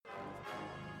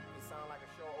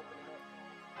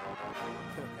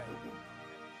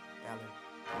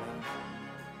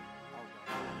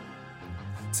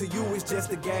To you it's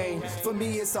just a game, for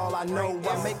me it's all I know.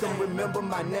 I make them remember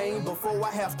my name before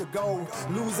I have to go.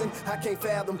 Losing, I can't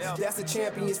fathom, that's a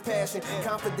champion's passion.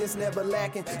 Confidence never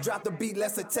lacking, drop the beat,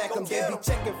 let's attack them. They be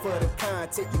checking for the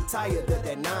content, you tired of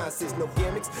that nonsense. No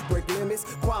gimmicks, break limits,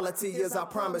 quality is I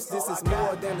promise. This is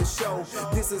more than a show,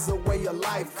 this is a way of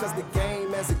life. Cause the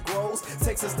game as it grows,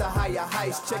 takes us to higher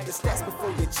heights. Check the stats before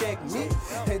you check me.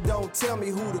 And don't tell me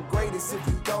who the greatest if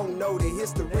you don't know the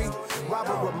history.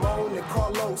 Robert, Ramon, and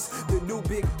Carlos, the new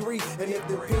big three. And if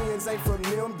the opinions ain't from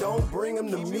them, don't bring them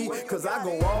to me. Cause I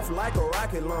go off like a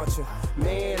rocket launcher.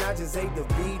 Man, I just hate the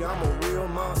beat, I'm a real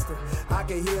monster. I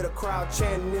can hear the crowd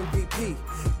chanting MVP,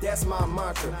 that's my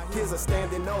mantra. Here's a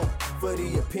standing O for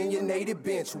the opinionated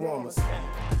bench warmers.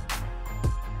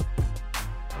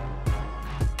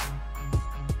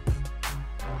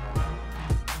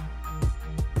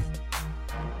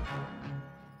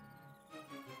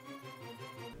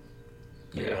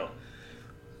 Yeah.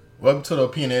 Welcome to the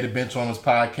Opinionated Benchwarmers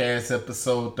Podcast,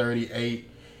 episode 38.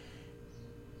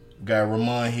 Got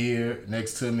Ramon here.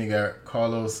 Next to me, got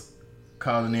Carlos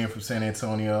calling in from San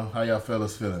Antonio. How y'all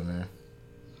fellas feeling, man?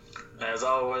 As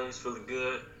always, feeling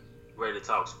good. Ready to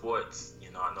talk sports.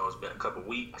 You know, I know it's been a couple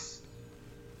weeks.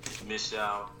 Miss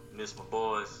y'all. Miss my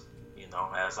boys. You know,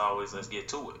 as always, let's get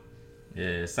to it.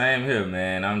 Yeah, same here,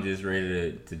 man. I'm just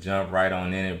ready to jump right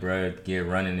on in it, bro. Get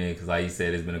running it, because like you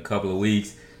said, it's been a couple of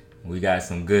weeks. We got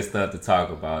some good stuff to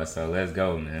talk about, so let's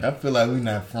go, man. I feel like we're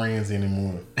not friends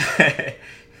anymore.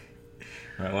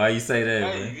 Why you say that,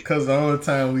 man? Because the only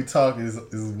time we talk is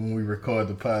when we record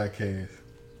the podcast.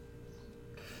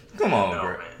 Come on,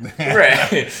 bro.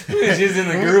 Right. We was just in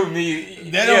the group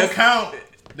meet. That don't count.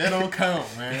 That don't count,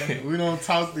 man. We don't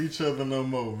talk to each other no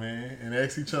more, man. And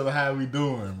ask each other how we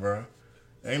doing, bro.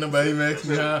 Ain't nobody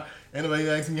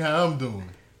asking me how I'm doing.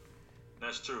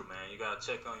 That's true, man. You gotta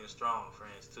check on your strong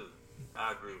friends too.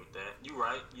 I agree with that. You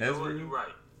right. You know what? You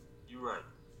right. You right.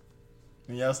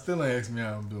 And y'all still ain't asking me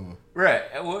how I'm doing. Right.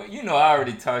 Well, you know, I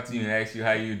already talked to you and asked you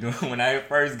how you doing when I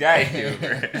first got here,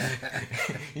 bro.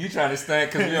 You trying to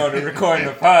stunt because we on the recording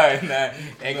the pod now.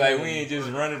 Act like we ain't just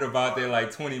running about there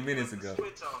like 20 minutes ago.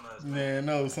 Man,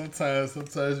 no. Sometimes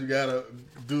you gotta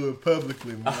do it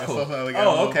publicly, man.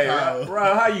 Okay,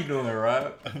 Rob. How you doing,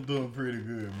 Rob? I'm doing pretty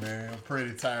good, man. I'm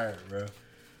pretty tired, bro.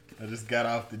 I just got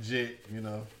off the jet, you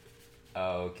know.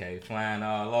 Oh, okay. Flying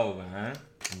all over, huh?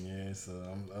 Yeah, so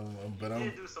I'm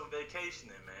did do some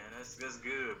vacationing, man. That's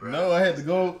good, bro. No, I had to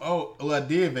go. I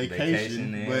did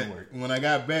vacation, but when I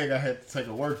got back, I had to take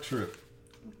a work trip.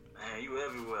 Man, you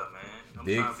everywhere, man. I'm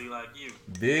trying to be like you.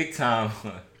 Big time.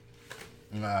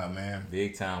 Nah, man.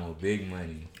 Big time with big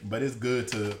money. But it's good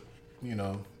to, you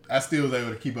know, I still was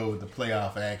able to keep up with the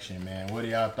playoff action, man. What are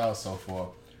y'all thoughts so far?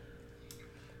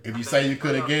 If you say you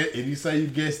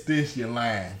guessed this, you're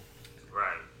lying.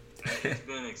 Right.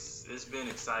 It's been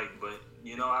exciting, but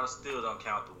you know I still don't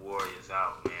count the Warriors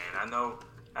out, man. I know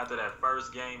after that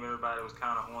first game, everybody was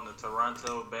kind of on the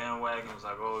Toronto bandwagon. It was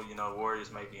like, oh, you know,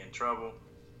 Warriors may be in trouble,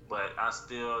 but I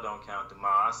still don't count them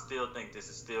out. I still think this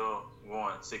is still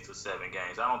going 6 or 7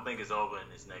 games. I don't think it's over in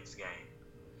this next game.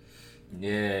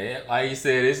 Yeah, like you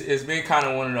said, it's been kind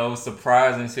of one of those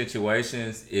surprising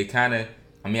situations. It kind of,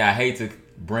 I mean, I hate to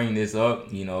bring this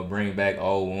up, you know, bring back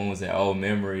old wounds and old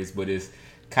memories, but it's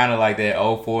kind of like that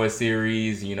 04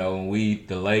 series, you know, when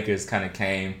the Lakers kind of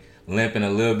came limping a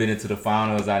little bit into the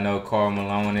finals. I know Karl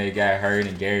Malone got hurt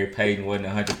and Gary Payton wasn't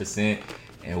 100%,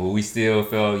 and we still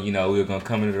felt, you know, we were going to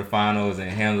come into the finals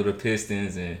and handle the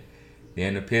Pistons, and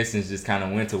then the Pistons just kind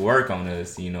of went to work on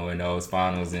us, you know, in those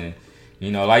finals. And,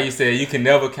 you know, like you said, you can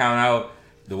never count out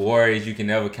the Warriors. You can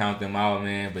never count them out,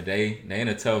 man, but they in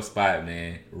a tough spot,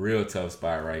 man. Real tough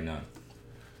spot right now.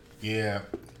 Yeah.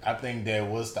 I think that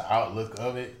what's the outlook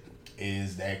of it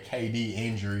is that KD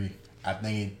injury. I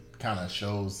think it kind of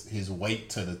shows his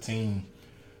weight to the team,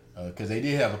 because they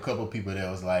did have a couple people that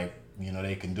was like, you know,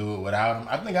 they can do it without him.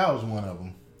 I think I was one of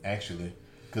them, actually,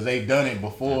 because they've done it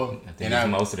before. I think it's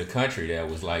most of the country that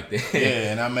was like that.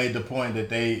 Yeah, and I made the point that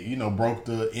they, you know, broke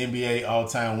the NBA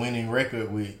all-time winning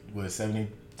record with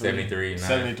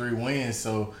 73 wins.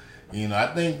 So, you know, I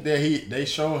think that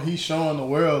he's showing the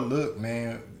world, look,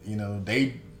 man, you know,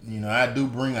 I do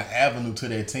bring an avenue to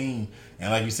their team.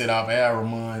 And like you said, off air,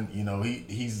 Ramon, you know,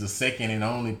 he's the second and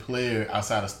only player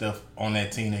outside of Steph on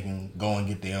that team that can go and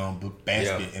get their own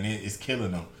basket, and it's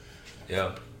killing them.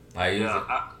 Yeah. I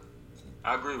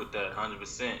agree with that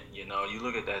 100%. You know, you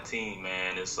look at that team,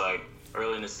 man, it's like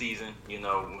early in the season, you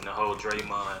know, when the whole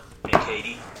Draymond and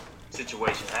KD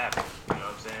situation happened, you know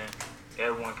what I'm saying?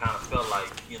 Everyone kind of felt like,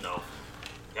 you know,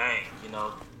 dang,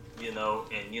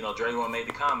 and Draymond made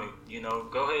the comment,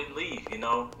 go ahead and leave.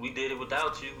 We did it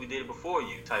without you, we did it before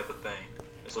you, type of thing.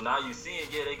 And so now you're seeing,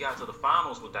 they got to the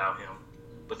finals without him,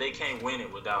 but they can't win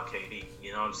it without KD.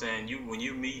 You know what I'm saying? When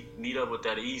you meet up with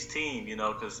that East team,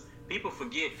 because people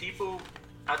forget.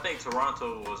 I think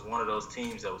Toronto was one of those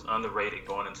teams that was underrated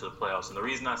going into the playoffs, and the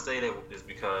reason I say that is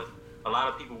because a lot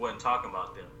of people wasn't talking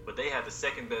about them, but they had the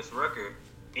second best record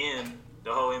in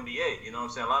the whole NBA. You know what I'm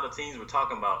saying? A lot of teams were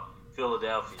talking about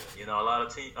Philadelphia. A lot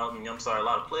of a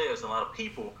lot of players and a lot of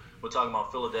people were talking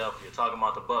about Philadelphia, talking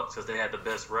about the Bucks because they had the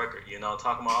best record.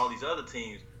 Talking about all these other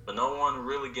teams, but no one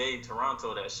really gave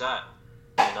Toronto that shot.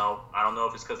 I don't know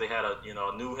if it's because they had a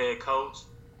new head coach,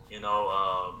 and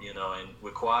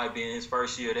with Kawhi being his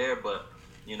first year there, but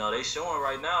they showing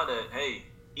right now that hey,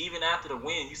 even after the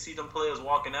win, you see them players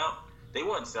walking out. They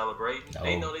wasn't celebrating. No.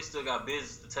 They know they still got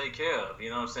business to take care of. You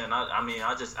know what I'm saying?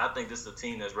 I think this is a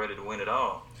team that's ready to win it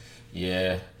all.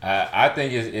 Yeah, I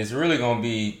think it's really going to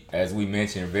be, as we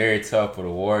mentioned, very tough for the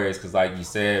Warriors because, like you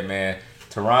said, man,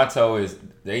 Toronto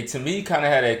to me kind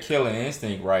of had that killer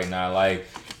instinct right now.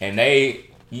 And they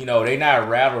not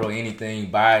rattled or anything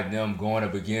by them going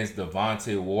up against the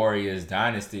vaunted Warriors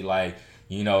dynasty. They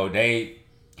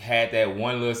had that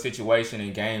one little situation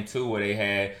in game 2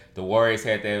 where the Warriors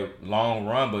had that long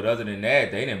run, but other than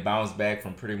that, they didn't bounce back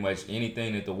from pretty much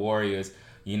anything that the Warriors,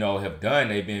 have done.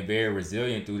 They've been very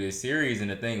resilient through this series, and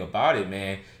the thing about it,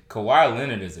 man, Kawhi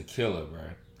Leonard is a killer,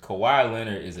 bro. Kawhi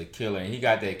Leonard is a killer, and he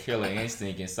got that killer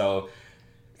instinct, and so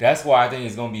that's why I think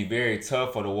it's going to be very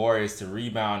tough for the Warriors to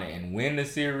rebound and win the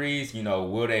series.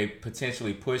 Will they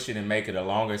potentially push it and make it a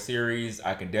longer series?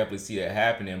 I can definitely see that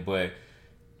happening, but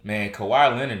man,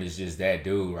 Kawhi Leonard is just that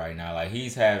dude right now.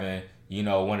 He's having,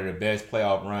 one of the best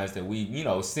playoff runs that we've,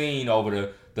 seen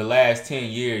over the last 10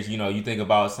 years. You think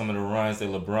about some of the runs that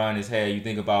LeBron has had. You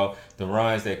think about the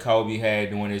runs that Kobe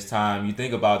had during his time. You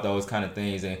think about those kind of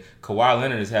things. And Kawhi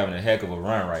Leonard is having a heck of a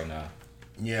run right now.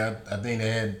 Yeah, I think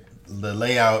they had the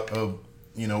layout of,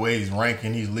 where he's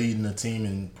ranking. He's leading the team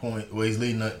in he's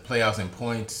leading the playoffs in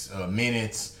points,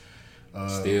 minutes,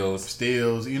 steals.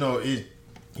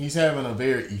 He's having a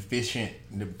very efficient,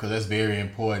 because that's very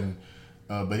important.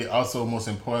 But he also, most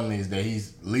importantly, is that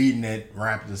he's leading that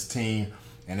Raptors team,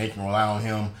 and they can rely on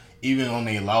him. Even on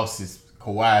their losses,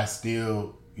 Kawhi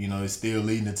still, is still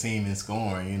leading the team in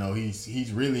scoring.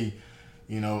 He's really,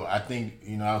 I think,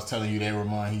 I was telling you that,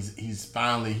 Ramon, he's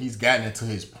gotten into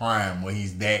his prime where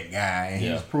he's that guy, and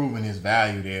he's proven his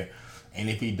value there. And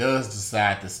if he does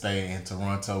decide to stay in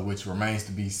Toronto, which remains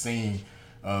to be seen,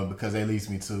 because that leads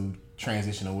me to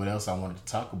transition to what else I wanted to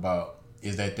talk about,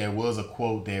 is that there was a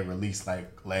quote that released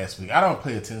last week. I don't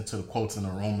pay attention to the quotes and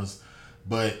the rumors,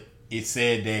 but it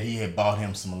said that he had bought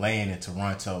him some land in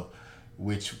Toronto,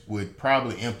 which would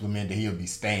probably implement that he'll be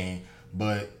staying.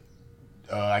 But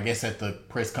I guess at the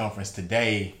press conference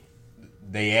today,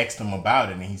 they asked him about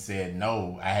it, and he said,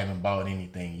 "No, I haven't bought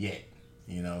anything yet."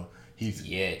 But he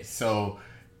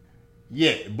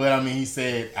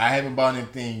said, "I haven't bought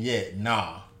anything yet."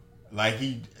 Nah.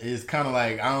 He is kind of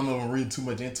I don't know if I'm reading too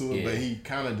much into it, but he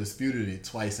kind of disputed it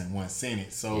twice in one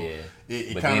sentence. So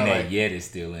it but kind of that yet is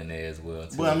still in there as well,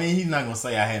 too. Well, he's not going to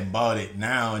say I hadn't bought it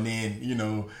now and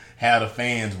then, have the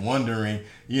fans wondering,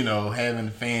 having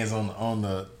the fans on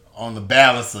the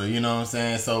balancer, you know what I'm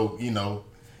saying? So,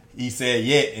 he said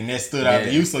yet, and that stood out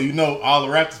to you. So, all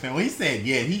the Raptors fans, well, he said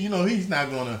yet. He's not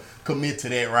going to commit to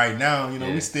that right now.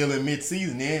 We're still in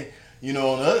mid-season. Then,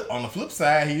 on the flip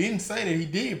side, he didn't say that he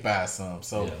did buy some.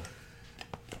 So,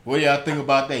 what do y'all think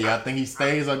about that? Y'all think he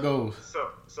stays or goes?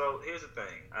 So here's the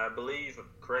thing. I believe,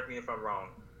 correct me if I'm wrong,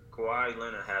 Kawhi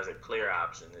Leonard has a player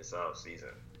option this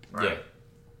offseason, right?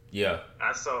 Yeah.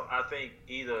 I think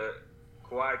either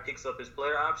Kawhi picks up his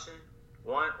player option,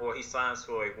 or he signs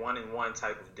for a 1-and-1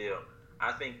 type of deal.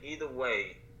 I think either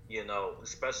way,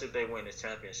 especially if they win this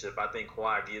championship, I think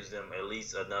Kawhi gives them at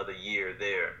least another year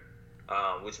there.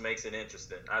 Which makes it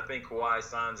interesting. I think Kawhi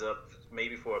signs up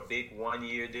maybe for a big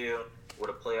 1-year deal with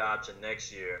a player option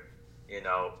next year,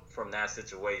 from that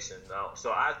situation.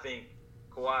 So I think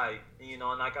Kawhi, and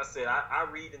like I said, I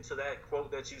read into that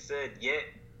quote that you said, yet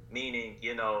meaning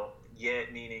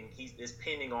he's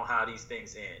pending on how these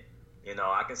things end.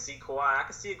 I can see Kawhi, I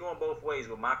can see it going both ways,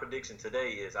 but my prediction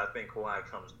today is I think Kawhi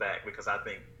comes back because I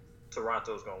think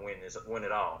Toronto's going to win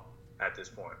it all at this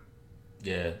point.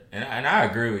 Yeah, and I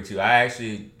agree with you. I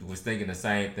actually was thinking the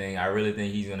same thing. I really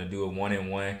think he's going to do a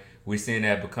 1-and-1. We're seeing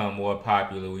that become more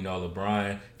popular. We know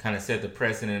LeBron kind of set the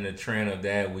precedent and the trend of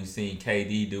that. We've seen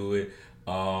KD do it.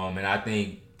 And I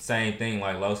think same thing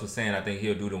like Los was saying. I think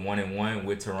he'll do the 1-and-1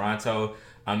 with Toronto.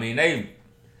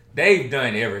 they've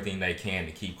done everything they can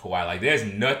to keep Kawhi. Like, there's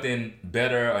nothing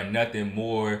better or nothing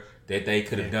more that they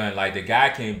could have done. Like, the guy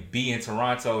can be in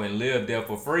Toronto and live there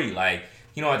for free. Like,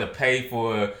 he don't have to pay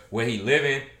for where he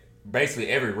living. Basically,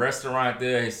 every restaurant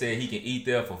there has said he can eat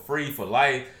there for free for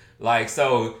life. Like,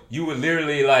 so you would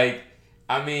literally, like,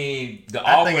 I mean, the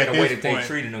offer and the way that they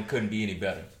treated him couldn't be any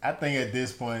better. I think at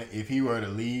this point, if he were to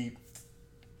leave,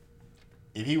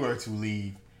 he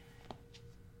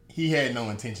had no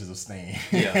intentions of staying.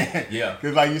 Yeah.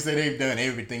 Because like you said, they've done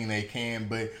everything they can.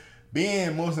 But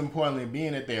most importantly,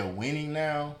 being that they're winning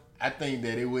now, I think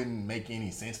that it wouldn't make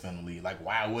any sense for him to leave. Like,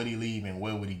 why would he leave and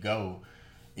where would he go?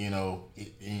 You know,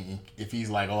 if he's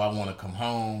like, oh, I want to come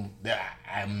home,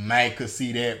 I might could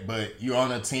see that. But you're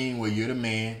on a team where you're the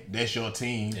man. That's your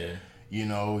team. Yeah. You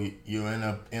know, you're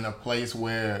in a place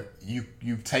where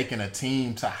you've taken a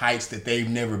team to heights that they've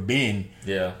never been.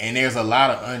 Yeah. And there's a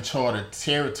lot of uncharted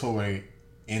territory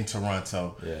in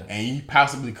Toronto. Yeah. And he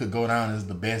possibly could go down as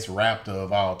the best Raptor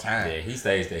of all time. Yeah, he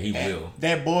says that he will.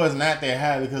 That boy is not that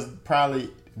high because probably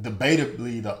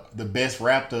debatably the best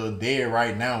Raptor there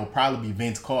right now will probably be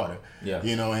Vince Carter. Yeah.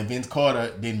 You know, and Vince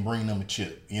Carter didn't bring them a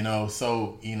chip. You know,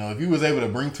 so, you know, if he was able to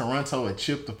bring Toronto a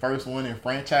chip, the first one in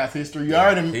franchise history, you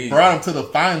already brought him to the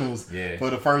finals for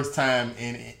the first time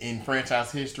in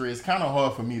franchise history. It's kind of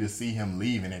hard for me to see him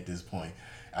leaving at this point.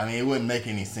 I mean, it wouldn't make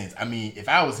any sense. I mean, if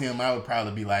I was him, I would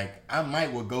probably be like, I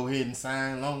might well go ahead and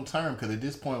sign long term because at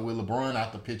this point with LeBron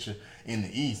out the picture in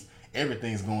the East,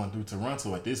 everything's going through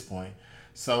Toronto at this point.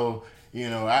 So, you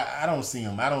know, I don't see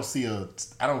him. I don't see a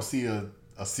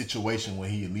situation where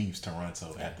he leaves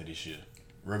Toronto after this year.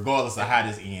 Regardless of how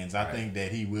this ends, I think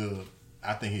that he will.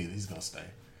 I think he's gonna stay.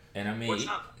 And I mean,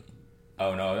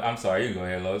 oh no, I'm sorry. You go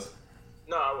ahead, Los.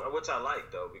 No, which I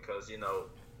like though because you know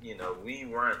we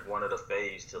weren't one of the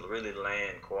faves to really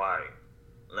land Kawhi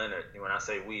Leonard. When I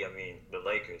say we, I mean the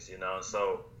Lakers. You know,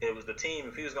 so it was the team.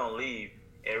 If he was gonna leave,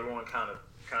 everyone kind of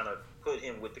put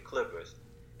him with the Clippers.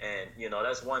 And, you know,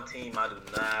 that's one team I do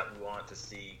not want to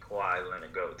see Kawhi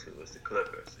Leonard go to is the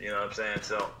Clippers. You know what I'm saying?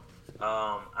 So,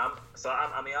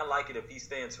 I mean, I like it if he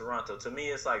stay in Toronto. To me,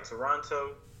 it's like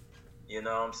Toronto, you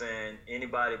know what I'm saying?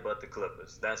 Anybody but the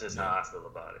Clippers. That's just how I feel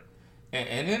about it.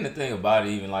 And then the thing about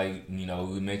it, even like, you know,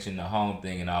 we mentioned the home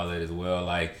thing and all that as well.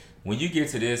 Like, when you get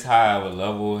to this high of a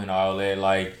level and all that,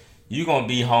 like, you're going to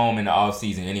be home in the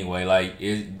offseason anyway. Like,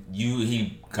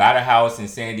 he got a house in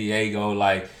San Diego,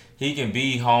 like, he can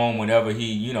be home whenever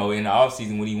he, you know, in the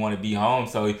offseason when he want to be home.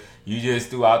 So you just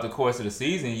throughout the course of the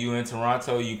season, you in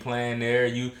Toronto, you playing there,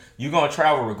 you going to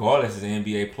travel regardless as an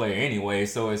NBA player anyway.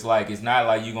 So it's like, it's not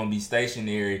like you're going to be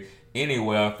stationary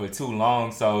anywhere for too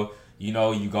long. So, you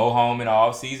know, you go home in the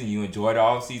offseason, you enjoy the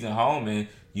offseason home, and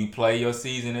you play your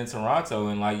season in Toronto.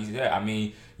 And like you said, I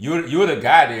mean, you're the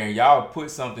guy there, and y'all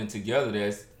put something together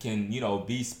that can, you know,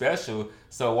 be special.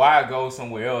 So why go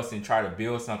somewhere else and try to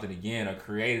build something again or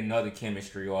create another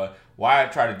chemistry? Or why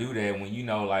try to do that when you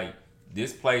know, like,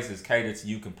 this place is catered to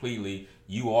you completely.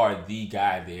 You are the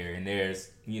guy there, and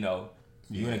there's, you know,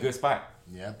 you're in a good spot.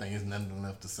 Yeah, I think there's nothing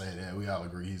left to say there. We all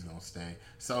agree he's going to stay.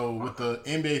 So with the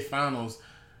NBA Finals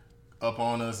up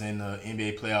on us and the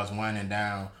NBA playoffs winding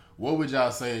down, what would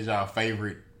y'all say is y'all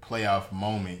favorite playoff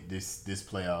moment this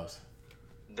playoffs?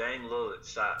 Dame Lillard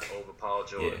shot over Paul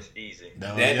George, easy.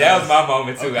 That was my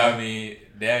moment too. Okay. I mean,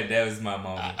 that was my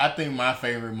moment. I think my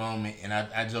favorite moment, and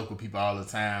I joke with people all the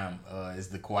time, is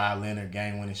the Kawhi Leonard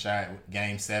game-winning shot,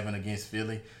 Game 7 against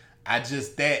Philly.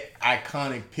 That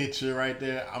iconic picture right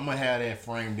there, I'm gonna have that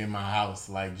framed in my house.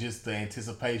 Like, just the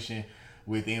anticipation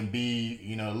with Embiid,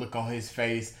 you know, look on his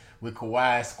face. With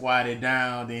Kawhi squatted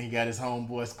down, then he got his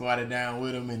homeboy squatted down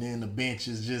with him, and then the bench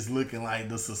is just looking like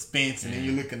the suspense, and then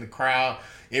you look in the crowd,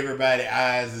 everybody's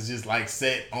eyes is just like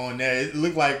set on there. It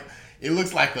looks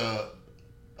like a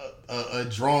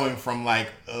drawing from like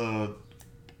what's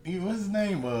his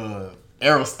name?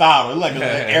 Aristotle. It looked like an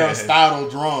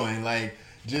Aristotle drawing, like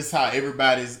just how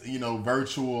everybody's, you know,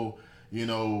 virtual, you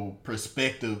know,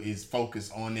 perspective is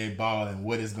focused on their ball and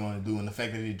what it's going to do, and the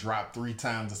fact that it dropped 3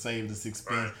 times to save the 6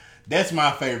 pins. Right. That's my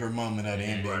favorite moment of the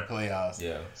NBA playoffs.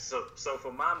 Yeah. So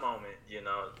for my moment, you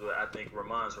know, I think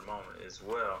Ramon's moment as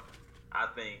well. I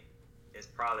think it's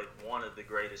probably one of the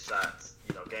greatest shots,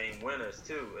 you know, game winners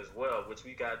too as well, which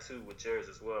we got too with yours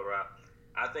as well, right?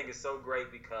 I think it's so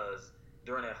great because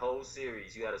during that whole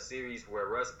series, you had a series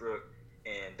where Westbrook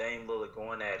and Dame Lillard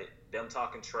going at it, them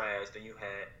talking trash. Then you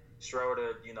had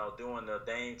Schroeder, you know, doing the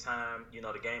Dame time, you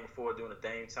know, the game before doing the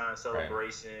Dame time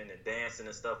celebration and dancing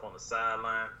and stuff on the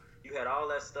sideline. You had all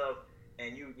that stuff,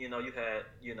 and you had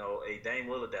a Dame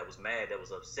Lillard that was mad, that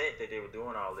was upset that they were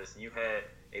doing all this, and you had,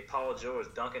 a Paul George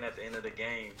dunking at the end of the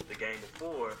game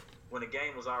before, when the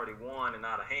game was already won and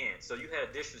out of hand. So you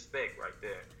had disrespect right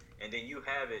there. And then you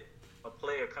have a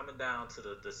player coming down to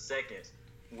the seconds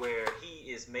where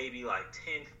he is maybe like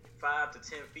 5 to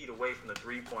 10 feet away from the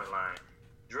three-point line,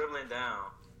 dribbling down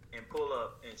and pull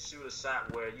up and shoot a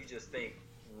shot where you just think,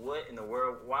 what in the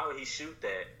world? Why would he shoot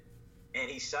that? And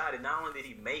he shot it. Not only did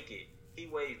he make it, he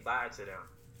waved bye to them.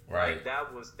 Right. Like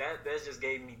that just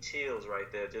gave me chills right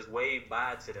there. Just wave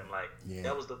bye to them. Like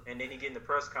that was and then he get in the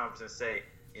press conference and say,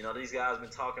 these guys been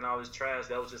talking all this trash.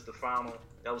 That was the final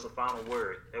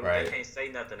word. They can't say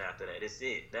nothing after that. It's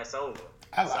it. That's over.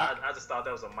 I just thought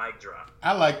that was a mic drop.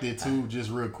 I liked it too, just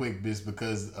real quick, just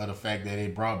because of the fact that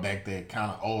it brought back that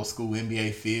kind of old school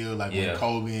NBA feel, like when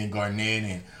Kobe and Garnett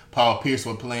and Paul Pierce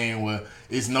were playing, where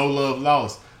it's no love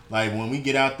lost. Like, when we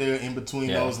get out there in between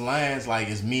those lines, like,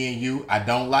 it's me and you, I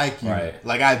don't like you. Right.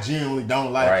 Like, I genuinely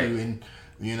don't like you. And,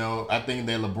 I think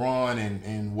that LeBron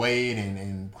and Wade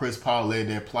and Chris Paul led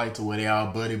their plight to where they all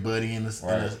buddy in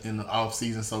the off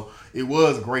season. So, it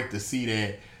was great to see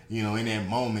that, in that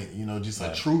moment, just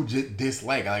a true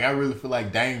dislike. Like, I really feel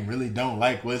like Dame really don't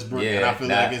like Westbrook, and I feel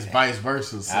like it's vice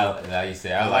versa. So, like you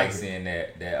said, I like seeing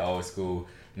that old school.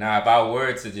 Now, if I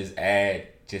were to just add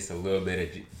just a little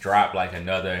bit of drop, like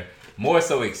another more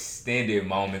so extended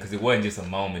moment, because it wasn't just a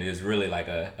moment, it was really like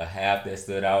a half that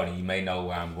stood out, and you may know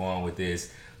where I'm going with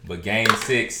this. But Game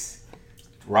 6,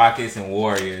 Rockets and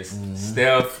Warriors,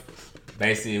 Steph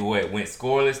basically went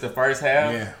scoreless the first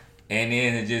half, and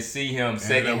then to just see him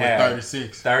second half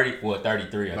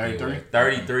 33 I think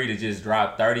 33 to just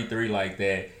drop 33 like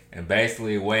that, and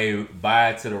basically wave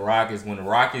bye to the Rockets when the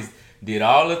Rockets did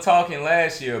all the talking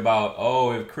last year about,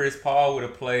 if Chris Paul would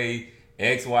have played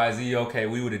XYZ, okay,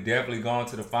 we would have definitely gone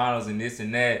to the finals and this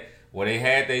and that. Well, they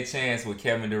had their chance with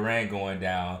Kevin Durant going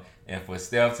down, and for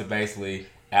Steph to basically,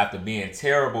 after being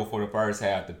terrible for the first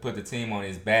half, to put the team on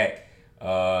his back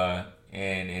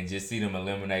and just see them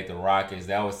eliminate the Rockets,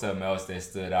 that was something else that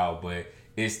stood out, but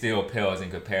it still pales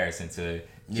in comparison to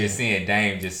just seeing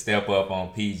Dame just step up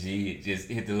on PG, just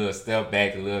hit the little step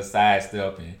back, the little side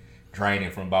step, and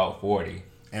draining from about 40.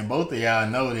 And both of y'all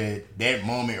know that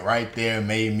moment right there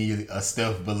made me a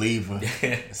Steph believer.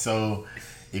 So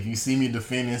if you see me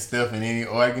defending Steph in any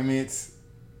arguments,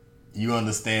 you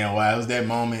understand why. It was that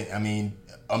moment. I mean,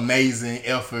 amazing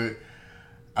effort.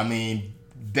 I mean,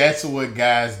 that's what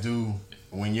guys do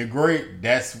when you're great.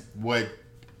 That's what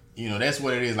that's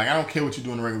what it is. Like, I don't care what you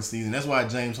do in the regular season. That's why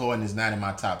James Harden is not in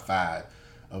my top 5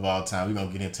 of all time. We're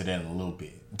gonna get into that in a little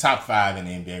bit. Top 5 in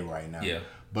the NBA right now. Yeah.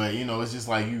 But, it's just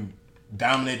like you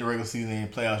dominate the regular season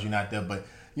and playoffs, you're not there. But,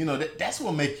 that's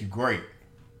what make you great.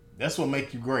 That's what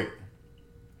make you great.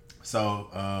 So,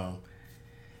 I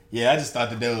just thought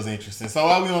that was interesting. So,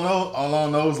 while we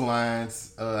along those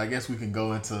lines, I guess we can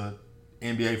go into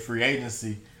NBA free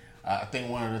agency. I think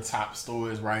one of the top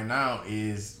stories right now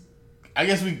is, I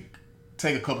guess we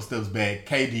take a couple steps back,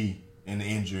 KD and the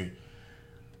injury.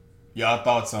 Y'all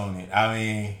thoughts on it? I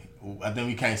mean, I think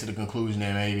we came to the conclusion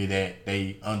that maybe that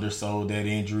they undersold that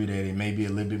injury, that it may be a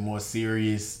little bit more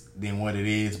serious than what it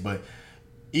is. But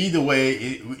either way,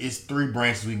 it's 3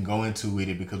 branches we can go into with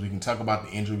it, because we can talk about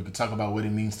the injury, we can talk about what it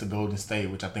means to Golden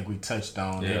State, which I think we touched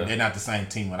on. Yeah. They're not the same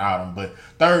team without him. But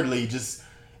thirdly, just,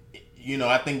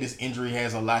 I think this injury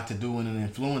has a lot to do with an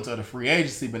influence of the free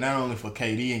agency, but not only for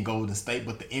KD and Golden State,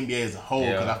 but the NBA as a whole.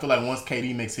 Because I feel like once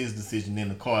KD makes his decision, then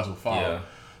the cards will follow. Yeah.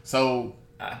 So,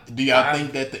 do y'all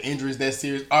think that the injury is that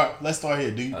serious? All right, let's start here.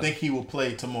 Do you think he will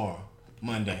play tomorrow,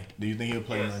 Monday? Do you think he'll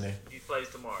play Monday? He plays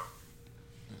tomorrow.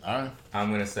 All right. I'm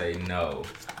going to say no.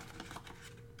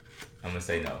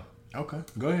 Okay,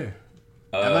 go ahead.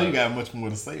 I know you got much more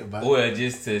to say about it. Well,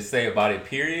 just to say about it,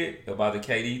 period, about the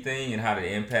KD thing and how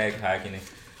the impact,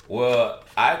 well,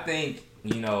 I think,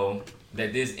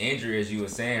 that this injury, as you were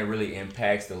saying, really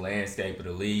impacts the landscape of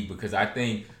the league, because I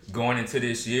think going into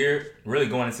this year, really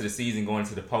going into the season, going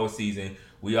into the postseason,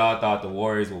 we all thought the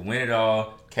Warriors would win it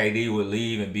all. KD would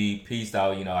leave and be peaced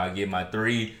out. I get my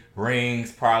 3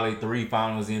 rings, probably 3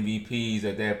 finals MVPs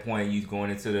at that point. He's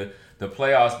going into the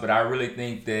playoffs. But I really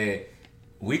think that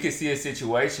we could see a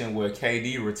situation where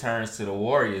KD returns to the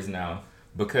Warriors now,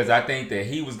 because I think that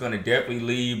he was going to definitely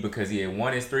leave because he had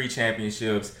won his 3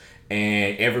 championships.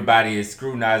 And everybody is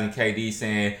scrutinizing KD,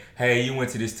 saying, hey, you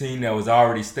went to this team that was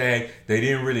already stacked. They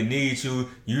didn't really need you.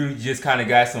 You just kind of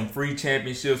got some free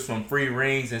championships, some free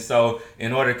rings. And so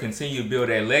in order to continue to build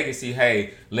that legacy,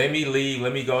 hey, let me leave.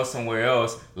 Let me go somewhere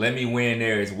else. Let me win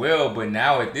there as well. But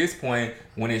now at this point,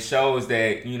 when it shows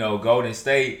that, Golden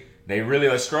State, they really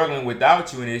are struggling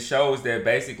without you, and it shows that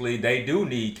basically they do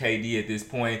need KD at this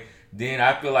point, then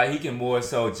I feel like he can more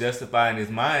so justify in his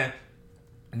mind,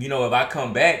 you know, if I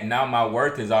come back, now my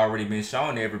worth has already been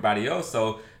shown to everybody else.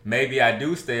 So maybe I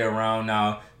do stay around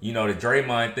now. You know, the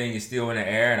Draymond thing is still in the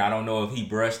air, and I don't know if he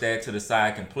brushed that to the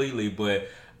side completely, but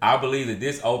I believe that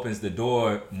this opens the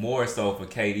door more so for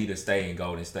KD to stay in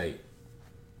Golden State.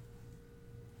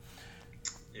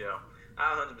 Yeah,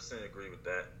 I 100% agree with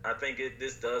that. I think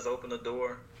this does open the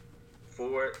door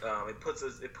for it. It puts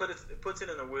it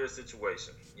in a weird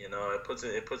situation. You know, it puts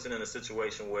it in a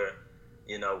situation where,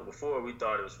 you know, before we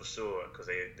thought it was for sure because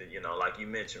they, you know, like you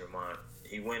mentioned, Ramon,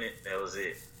 he win it, that was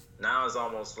it. Now it's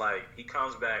almost like he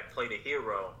comes back, play the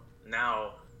hero.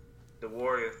 Now the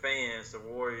Warrior fans, the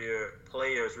Warrior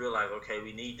players realize, okay,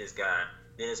 we need this guy.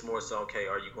 Then it's more so, okay,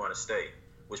 are you going to stay?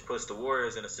 Which puts the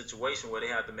Warriors in a situation where they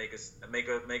have to make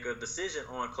a decision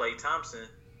on Klay Thompson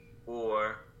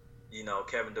or, you know,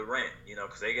 Kevin Durant. You know,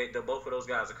 because both of those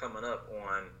guys are coming up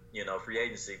on, you know, free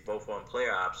agency, both on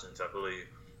player options, I believe.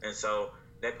 And so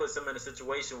that puts them in a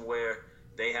situation where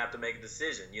they have to make a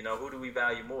decision. You know, who do we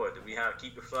value more? Do we have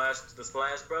keep the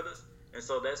Splash Brothers? And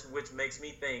so that's which makes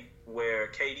me think where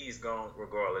KD is going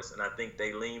regardless. And I think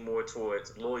they lean more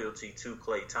towards loyalty to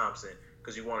Klay Thompson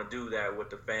because you want to do that with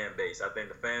the fan base. I think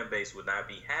the fan base would not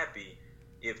be happy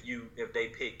if they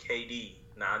pick KD.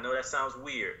 Now, I know that sounds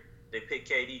weird. They pick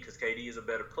KD because KD is a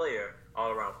better player,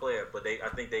 all-around player. But I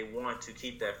think they want to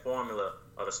keep that formula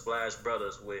of the Splash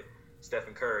Brothers with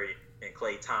Stephen Curry and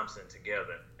Klay Thompson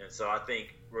together. And so I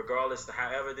think regardless of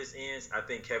however this ends, I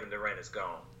think Kevin Durant is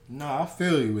gone. No, I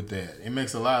feel you with that. It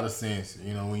makes a lot of sense.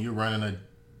 You know, when you're running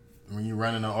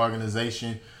an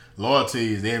organization,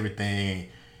 loyalty is everything.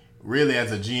 Really,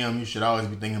 as a GM, you should always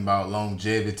be thinking about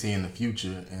longevity in the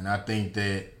future. And I think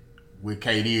that with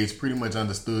KD, it's pretty much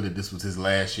understood that this was his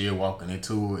last year walking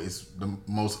into it. It's the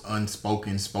most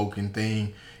spoken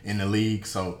thing in the league.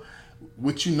 So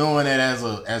with you knowing that as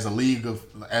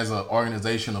an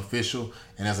organization official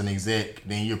and as an exec,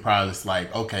 then you're probably just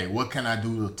like, okay, what can I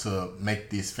do to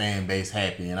make this fan base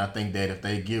happy? And I think that if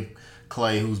they give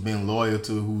Klay, who's been loyal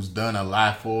to, who's done a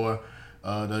lot for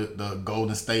the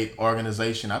Golden State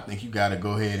organization, I think you got to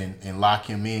go ahead and lock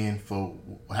him in for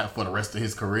the rest of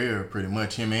his career, pretty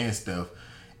much, him and Steph,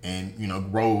 and, you know,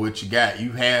 grow what you got.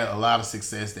 You had a lot of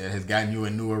success that has gotten you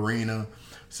a new arena.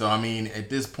 So, I mean,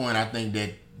 at this point, I think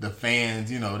that the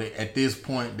fans, you know, at this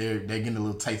point, they're getting a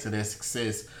little taste of that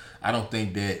success. I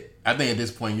think at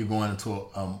this point you're going into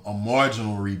a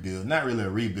marginal rebuild. Not really a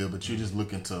rebuild, but you're just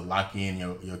looking to lock in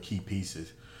your key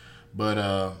pieces.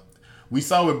 But we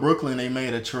saw with Brooklyn, they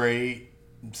made a trade.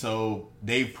 So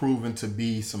they've proven to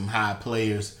be some high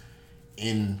players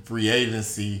in free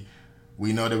agency.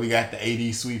 We know that we got the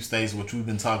AD sweepstakes, which we've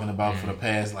been talking about for the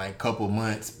past like couple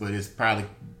months, but it's probably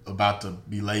about to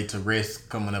be laid to rest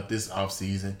coming up this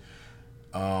offseason.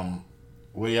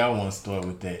 Where y'all want to start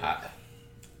with that?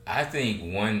 I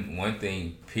think one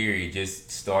thing, period,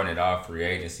 just starting it off free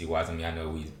agency wise, I mean, I know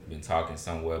we've been talking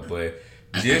somewhat, but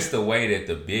just the way that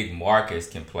the big markets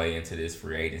can play into this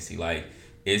free agency. Like,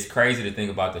 it's crazy to think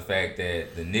about the fact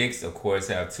that the Knicks, of course,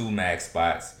 have 2 max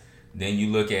spots. Then you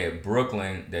look at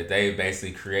Brooklyn, that they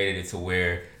basically created it to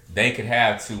where they could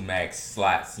have 2 max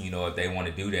slots. You know, if they want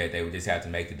to do that, they would just have to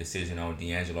make the decision on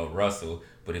D'Angelo Russell.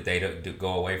 But if they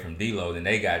go away from D'Lo, then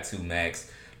they got 2 max.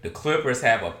 The Clippers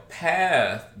have a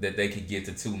path that they could get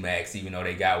to 2 max, even though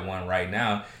they got 1 right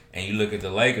now. And you look at the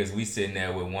Lakers, we sitting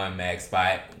there with 1 max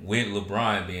spot, with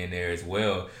LeBron being there as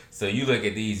well. So you look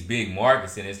at these big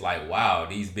markets, and it's like, wow,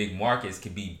 these big markets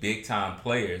could be big-time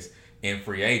players in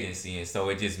free agency. And so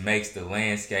it just makes the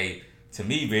landscape, to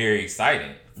me, very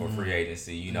exciting for free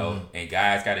agency, you know. And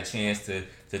guys got a chance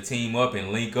to team up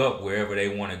and link up wherever they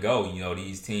want to go. You know,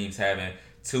 these teams having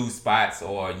 2 spots,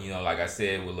 or, you know, like I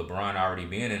said, with LeBron already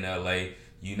being in LA,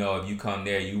 you know, if you come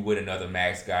there, you with another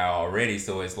max guy already.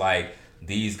 So it's like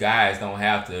these guys don't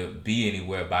have to be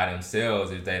anywhere by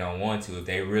themselves if they don't want to. If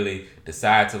they really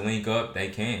decide to link up, they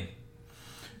can.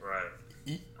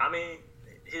 Right. I mean,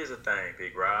 here's the thing,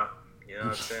 Big Rob. You know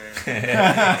what I'm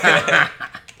saying?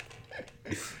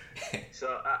 So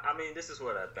I mean, this is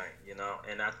what I think, you know,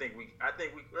 and I think we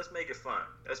let's make it fun.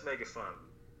 Let's make it fun.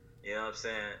 You know what I'm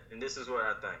saying? And this is what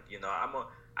I think. You know,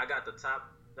 I got the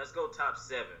top. Let's go top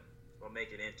 7. We'll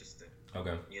make it interesting.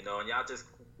 Okay. You know, and y'all just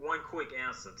one quick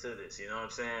answer to this. You know what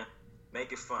I'm saying?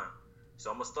 Make it fun.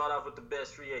 So I'm gonna start off with the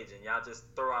best free agent. Y'all just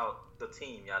throw out the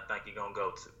team y'all think you're gonna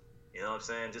go to. You know what I'm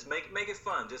saying? Just make it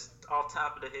fun. Just off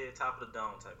top of the head, top of the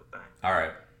dome type of thing. All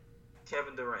right.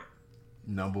 Kevin Durant.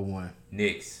 Number 1.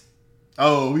 Knicks.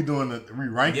 Oh, we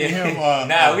ranking him?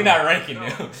 Nah, we not ranking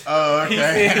him. Oh,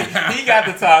 okay. He got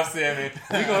the top 7.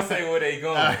 We gonna say where they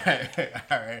going. All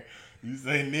right. You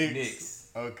say Knicks?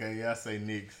 Knicks. Okay, yeah, I say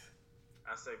Knicks.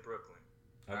 I say Brooklyn.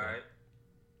 Okay. All right.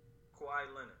 Kawhi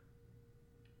Leonard.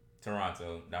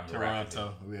 Toronto.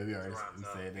 Toronto. We already Toronto. we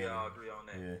said that. We all agree on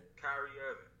that. Yeah. Kyrie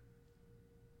Irving.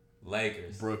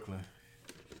 Lakers. Brooklyn.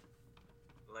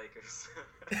 Lakers.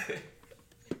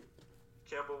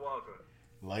 Kemba Walker.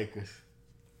 Lakers.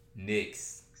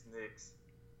 Knicks. Knicks.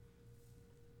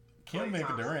 Kim Klay make a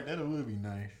Thompson. Durant. That would be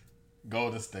nice.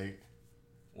 Golden State.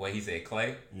 What he said,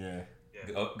 Clay? Yeah.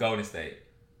 Yeah. Golden State.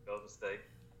 Golden State.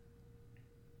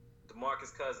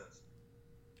 DeMarcus Cousins.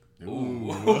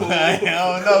 Ooh. I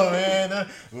don't know, man.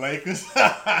 Lakers.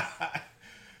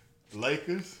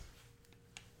 Lakers.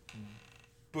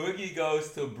 Boogie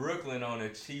goes to Brooklyn on a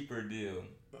cheaper deal.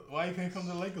 Why you can't come to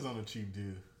the Lakers on a cheap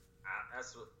deal?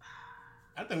 That's what.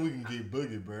 I think we can get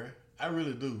Boogie, bro. I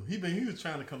really do. He was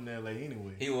trying to come to LA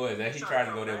anyway. He was. He tried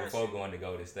to go there before going to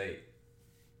Golden State.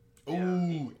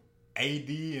 Ooh, AD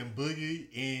and Boogie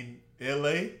in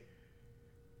LA.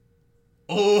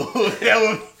 Oh, that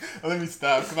was. Let me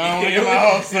stop because I don't want to get my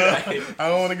hopes up. I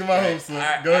don't want to get my hopes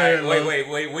up. Go ahead.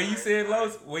 Wait. What you said,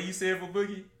 Los? What you said for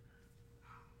Boogie?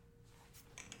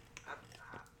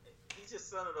 He's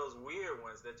just one of those weird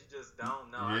ones that you just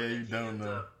don't know. Yeah, I think you don't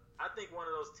know. I think one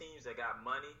of those teams that got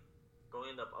money gonna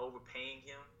end up overpaying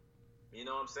him. You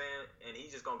know what I'm saying? And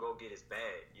he's just gonna go get his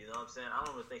bag. You know what I'm saying? I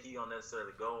don't even think he's gonna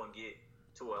necessarily go and get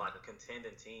to a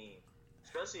contending team,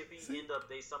 especially if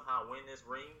they somehow win this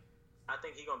ring. I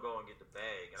think he's gonna go and get the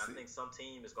bag, and I think some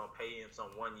team is gonna pay him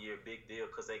some 1 year big deal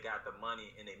because they got the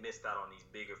money and they missed out on these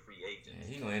bigger free agents.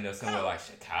 He's gonna end up somewhere like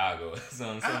Chicago or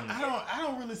something. I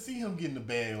don't really see him getting the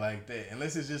bag like that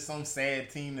unless it's just some sad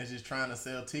team that's just trying to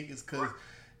sell tickets. Because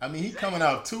I mean, he's coming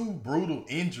out 2 brutal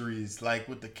injuries, like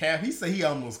with the calf. He said he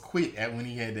almost quit when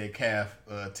he had that calf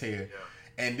tear.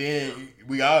 Yeah. And then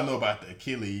we all know about the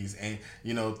Achilles. And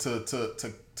you know,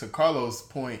 to Carlos'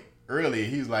 point earlier,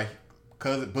 he was like,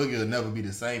 "Cause Boogie will never be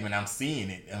the same," and I'm seeing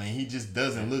it. I mean, he just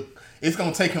doesn't look. It's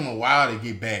gonna take him a while to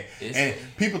get back. And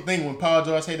people think when Paul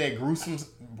George had that gruesome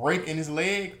break in his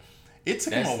leg, it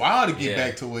took him a while to get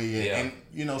back to where he at. And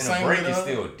you know, and same a break with is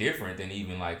still different than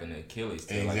even like an Achilles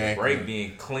tear. Exactly. Like a break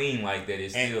being clean like that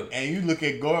is still. And you look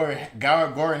at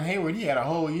Gordon Hayward, he had a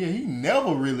whole year. He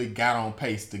never really got on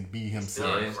pace to be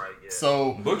himself. Yeah.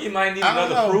 So Boogie might need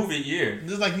another prove it year.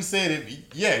 Just like you said,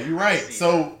 you're right.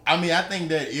 So I mean, I think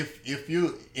that if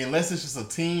you, unless it's just a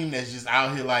team that's just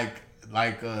out here like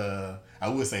I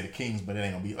would say the Kings, but it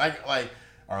ain't gonna be like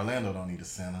Orlando don't need a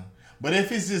center. But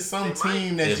if it's just some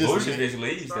team that's just Vucevic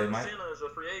leaves, they might. Center is a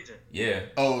free agent. Yeah.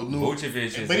 Oh, no.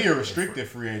 Vucevic is. But he a restricted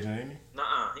free agent, ain't he?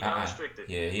 Nuh-uh, he unrestricted.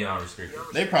 Yeah, he unrestricted.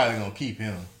 They probably gonna keep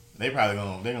him. They're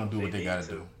gonna do what they gotta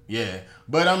do. Yeah,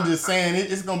 but I'm just saying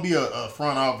it's gonna be a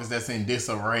front office that's in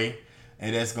disarray,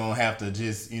 and that's gonna have to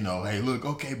just hey, look,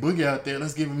 okay, Boogie out there,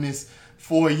 let's give him this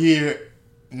 4-year,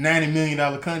 $90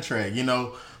 million contract.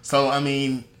 So I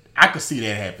mean, I could see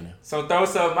that happening. So throw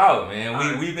something out,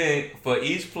 man. We've been for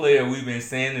each player we've been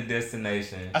saying the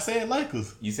destination. I said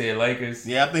Lakers. You said Lakers?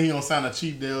 Yeah, I think he gonna sign a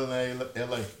cheap deal in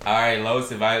LA. All right,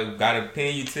 Los, if I gotta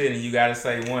pin you to it, and you gotta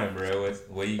say one, bro.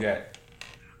 What you got?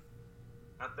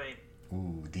 I think.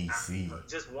 Ooh, DC.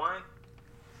 Just one.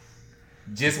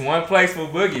 Just one place for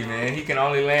Boogie, man. He can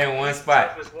only land one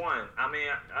spot. Just one. I mean,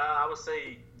 I would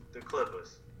say the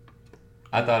Clippers.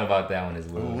 I thought about that one as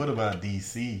well. Ooh, what about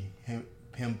DC?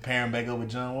 Him pairing back up with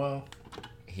John Wall?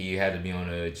 He had to be on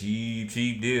a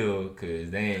cheap deal because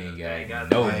they ain't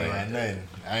got no money. Nothing.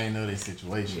 I ain't know their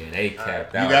situation. Yeah, they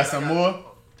capped out. You got some more?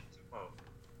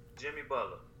 Jimmy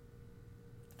Butler.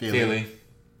 Philly. You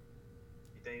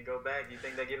think he go back? You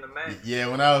think they give him the max? Yeah,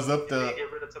 when I was up there. They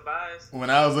get rid of Tobias? When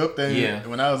I was up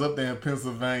there in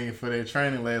Pennsylvania for their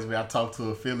training last week, I talked to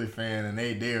a Philly fan and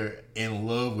they're in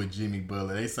love with Jimmy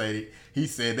Butler. He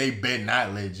said they bet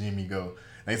not let Jimmy go.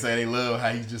 They say they love how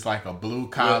he's just like a blue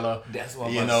collar, that's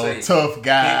what I'm tough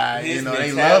guy. His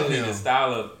they love him. The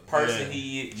style of person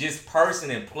he is, just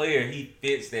person and player, he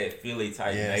fits that Philly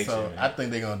type nature. So man. I think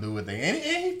they're gonna do what they and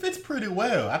he fits pretty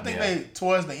well. I think they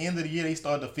towards the end of the year they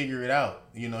started to figure it out.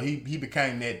 He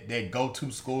became that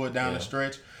go-to scorer down the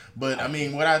stretch. But I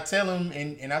mean, what I tell him,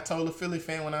 and I told a Philly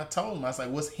fan when I told him, I was like,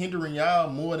 what's hindering y'all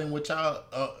more than what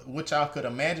y'all could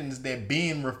imagine is that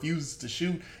Ben refuses to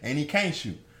shoot and he can't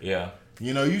shoot. Yeah.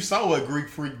 You saw what Greek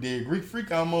Freak did. Greek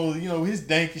Freak almost, his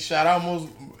danky shot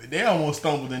they almost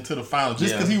stumbled into the finals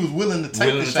just because he was willing to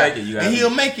take the shot. And he'll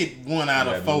make it 1 out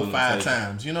of 4, 5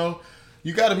 times.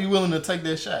 You got to be willing to take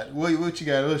that shot. What you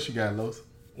got? What you got, Los?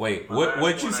 Wait,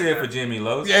 what you said for Jimmy,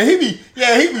 Los? Yeah, he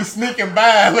be sneaking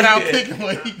by without picking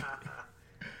what he.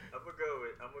 I'm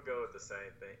gonna go with the same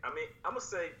thing. I mean, I'm gonna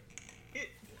say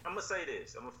I'm gonna say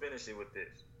this. I'm gonna finish it with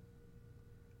this.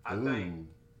 I think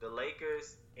the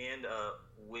Lakers end up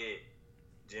with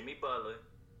Jimmy Butler.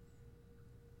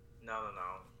 No,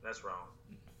 that's wrong.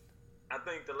 I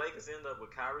think the Lakers end up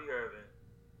with Kyrie Irving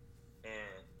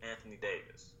and Anthony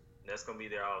Davis. That's gonna be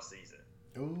there all season.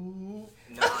 Ooh.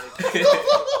 No,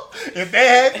 if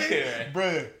that happens,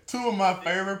 bruh, two of my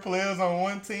favorite players on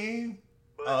one team.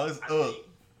 It's up. Think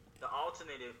the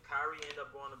alternative, Kyrie end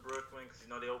up going to Brooklyn because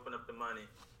they open up the money.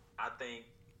 I think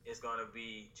it's gonna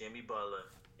be Jimmy Butler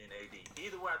and AD.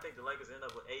 Either way, I think the Lakers end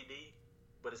up with AD,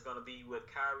 but it's gonna be with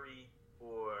Kyrie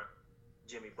or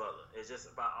Jimmy Butler. It's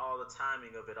just about all the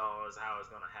timing of it all is how it's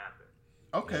gonna happen.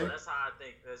 Okay. So that's how I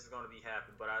think this is gonna be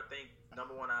happening. But I think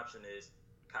number one option is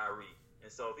Kyrie.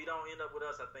 And so if he don't end up with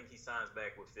us, I think he signs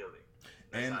back with Philly.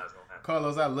 That's how it's gonna happen.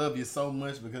 Carlos, I love you so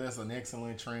much because that's an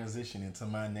excellent transition into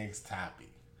my next topic.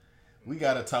 We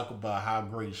got to talk about how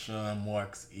great Sean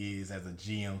Marks is as a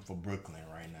GM for Brooklyn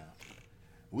right now.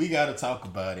 We got to talk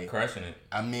about it. Crushing it.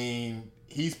 I mean,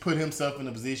 he's put himself in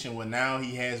a position where now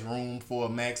he has room for a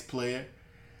max player.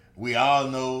 We all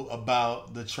know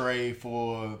about the trade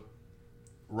for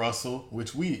Russell,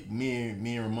 which me and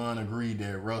Ramon agreed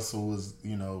that Russell was,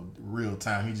 real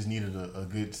time. He just needed a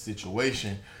good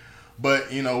situation.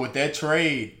 But, with that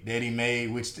trade that he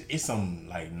made, which is some,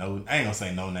 I ain't gonna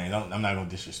say no name. I'm not gonna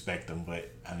disrespect him, but,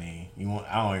 I mean,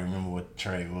 I don't even remember what the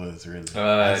trade was, really.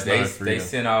 They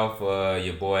sent off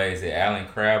your boy, is it Allen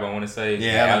Crabbe, I want to say?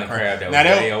 Yeah, Allen Crabbe.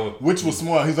 That was which was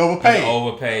smart. He's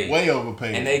overpaid. Way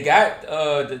overpaid. And they got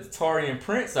the Taurean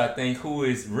Prince, I think, who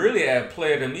is really a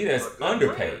player to me that's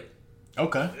underpaid.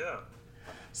 Okay. Yeah.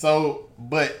 So,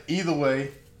 but either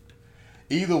way,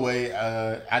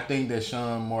 I think that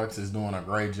Sean Marks is doing a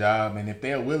great job, and if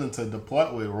they're willing to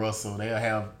depart with Russell, they'll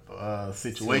have a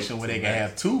situation where they can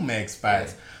have two max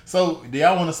spots. Yeah. So, do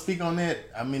y'all want to speak on that?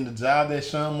 I mean, the job that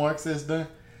Sean Marks has done?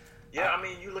 Yeah, I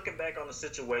mean, you looking back on the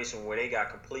situation where they got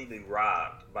completely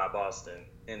robbed by Boston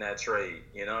in that trade.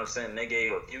 You know what I'm saying? They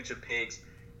gave up future picks.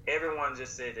 Everyone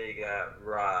just said they got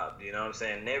robbed. You know what I'm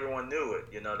saying? And everyone knew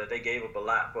it. That they gave up a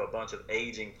lot for a bunch of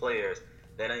aging players.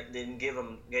 That didn't gave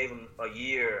them a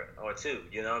year or two,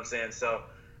 you know what I'm saying? So,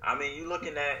 I mean, you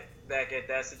looking back at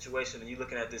that situation, and you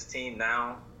looking at this team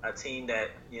now, a team that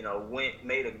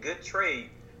made a good trade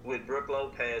with Brook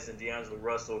Lopez and D'Angelo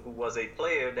Russell, who was a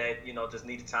player that just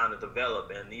needed time to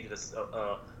develop and needed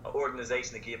a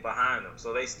organization to get behind them.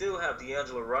 So they still have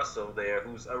D'Angelo Russell there,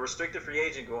 who's a restricted free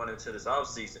agent going into this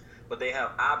offseason, but they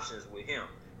have options with him.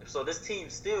 So this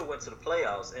team still went to the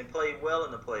playoffs and played well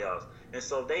in the playoffs. And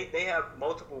so they have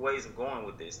multiple ways of going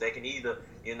with this. They can either,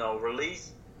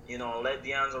 release, let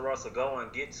D'Angelo Russell go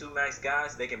and get two max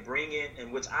guys. They can bring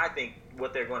in which I think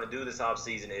what they're going to do this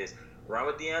offseason is run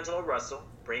with D'Angelo Russell,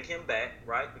 bring him back,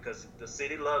 right, because the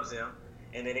city loves him,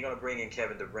 and then they're going to bring in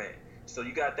Kevin Durant. So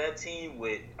you got that team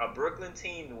with a Brooklyn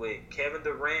team with Kevin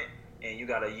Durant, and you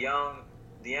got a young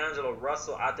D'Angelo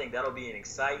Russell. I think that'll be an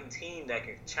exciting team that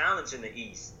can challenge in the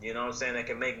East. You know what I'm saying? That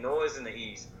can make noise in the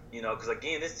East. Because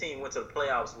again, this team went to the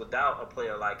playoffs without a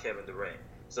player like Kevin Durant.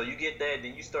 So you get that,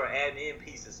 then you start adding in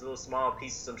pieces, little small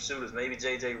pieces, some shooters, maybe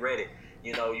J.J. Redick.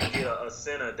 You get a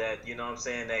center that,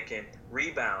 that can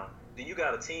rebound. Then you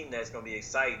got a team that's going to be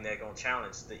exciting, that's going to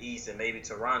challenge the East and maybe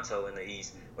Toronto in the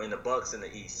East or in the Bucks in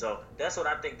the East. So that's what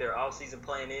I think their offseason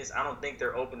plan is. I don't think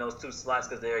they're opening those two slots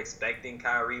because they're expecting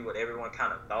Kyrie, what everyone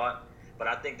kind of thought. But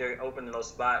I think they're opening those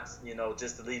spots,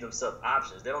 just to leave themselves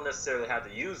options. They don't necessarily have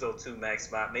to use those two max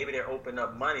spots. Maybe they're opening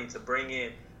up money to bring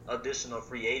in additional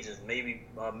free agents, maybe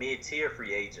mid-tier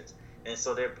free agents. And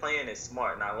so they're playing it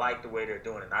smart, and I like the way they're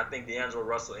doing it. And I think D'Angelo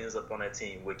Russell ends up on that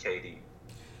team with KD.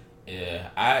 Yeah,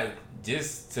 I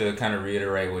just to kind of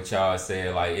reiterate what y'all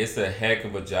said, it's a heck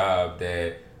of a job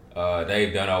that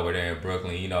they've done over there in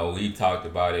Brooklyn. We talked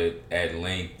about it at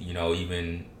length,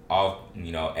 even off,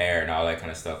 air and all that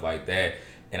kind of stuff like that.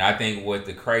 And I think what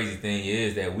the crazy thing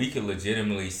is that we could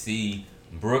legitimately see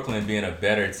Brooklyn being a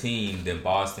better team than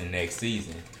Boston next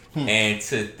season. And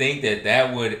to think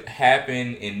that would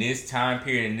happen in this time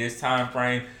period, in this time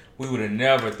frame, we would have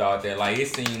never thought that.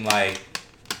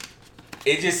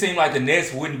 It just seemed like the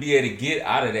Nets wouldn't be able to get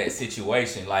out of that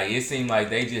situation. It seemed like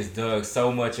they just dug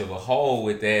so much of a hole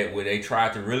with that where they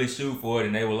tried to really shoot for it,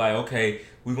 and they were like, okay,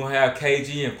 we're going to have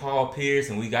KG and Paul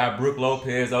Pierce, and we got Brook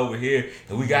Lopez over here,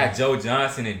 and we got Joe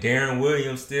Johnson and Darren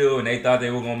Williams still, and they thought they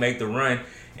were going to make the run,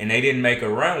 and they didn't make a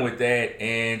run with that.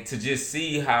 And to just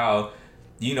see how,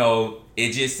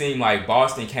 it just seemed like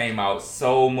Boston came out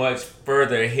so much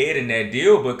further ahead in that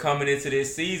deal, but coming into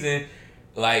this season,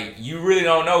 like, you really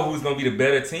don't know who's going to be the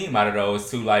better team out of those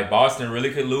two. Like, Boston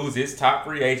really could lose its top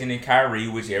free agent in Kyrie,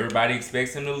 which everybody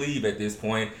expects him to leave at this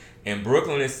point. And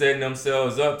Brooklyn is setting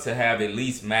themselves up to have at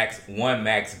least one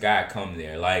max guy come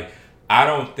there. Like, I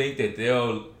don't think that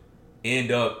they'll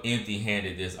end up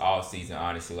empty-handed this offseason,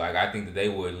 honestly. Like, I think that they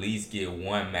will at least get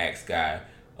one max guy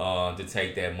to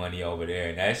take that money over there.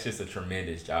 And that's just a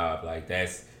tremendous job. Like,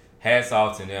 that's hats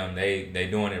off to them. They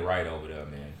doing it right over there,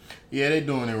 man. Yeah, they're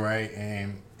doing it right.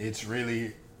 And it's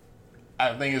really,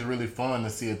 I think it's really fun to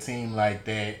see a team like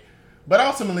that. But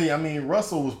ultimately, I mean,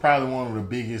 Russell was probably one of the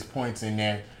biggest points in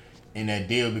that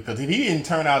deal, because if he didn't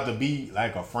turn out to be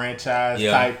like a franchise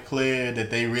type player that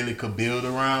they really could build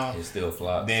around, it still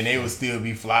flops. Then they would still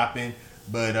be flopping.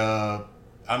 But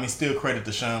I mean, still credit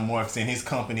to Sean Marks and his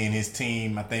company and his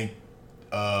team. I think,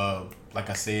 like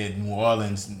I said, New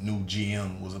Orleans' new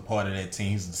GM was a part of that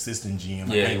team. He's an assistant GM.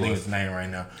 I can't think of his name right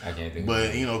now. I can't think.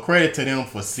 But credit to them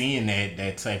for seeing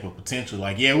that type of potential.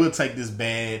 Like, yeah, we'll take this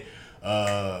bad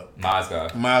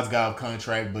Mozgov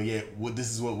contract, but yeah,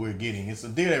 this is what we're getting. It's a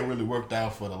deal that really worked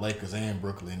out for the Lakers and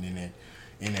Brooklyn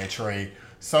in that trade.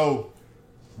 So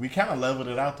we kind of leveled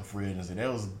it out, the free agency.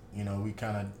 That was, we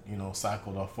kind of,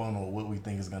 cycled our funnel of what we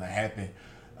think is going to happen.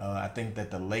 I think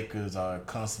that the Lakers are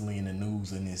constantly in the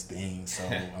news in this thing. So,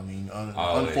 I mean,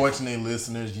 unfortunately,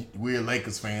 listeners, we're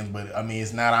Lakers fans, but, I mean,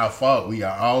 it's not our fault. We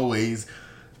are always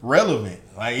relevant.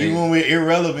 Like, even when we're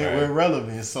irrelevant, we're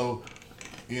relevant. So,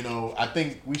 I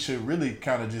think we should really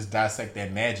kind of just dissect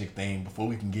that Magic thing before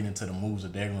we can get into the moves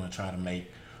that they're going to try to make.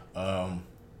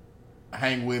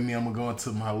 Hang with me. I'm going to go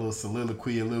into my little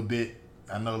soliloquy a little bit.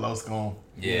 I know Los going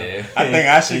to... Yeah. I think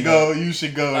I should go. You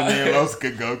should go, and then Los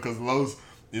could go, because Los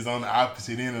is on the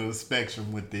opposite end of the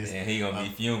spectrum with this. And he going to be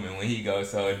fuming when he goes.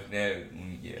 So,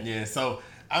 Yeah, so,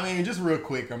 I mean, just real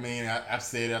quick. I mean, I've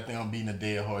said it. I think I'm beating a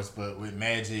dead horse, but with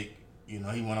Magic... he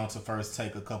went on to First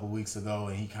Take a couple weeks ago,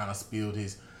 and he kind of spilled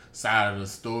his side of the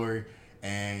story.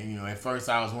 And, at first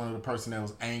I was one of the person that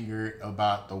was angered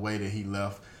about the way that he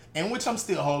left, and which I'm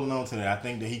still holding on to that. I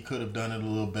think that he could have done it a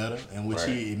little better, and which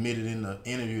he admitted in the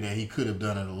interview that he could have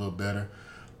done it a little better.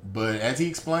 But as he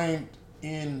explained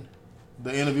in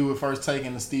the interview with First Take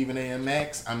and the Stephen A. and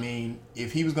Max, I mean,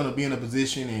 if he was going to be in a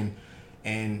position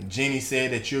and Jenny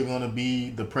said that you're going to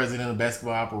be the president of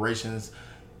basketball operations,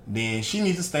 then she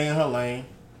needs to stay in her lane,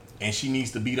 and she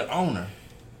needs to be the owner,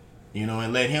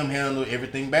 and let him handle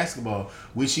everything basketball.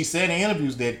 Which she said in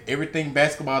interviews that everything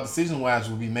basketball decision-wise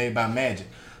will be made by Magic.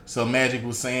 So Magic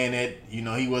was saying that,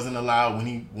 he wasn't allowed, when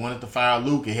he wanted to fire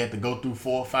Luke, it had to go through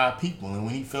 4 or 5 people. And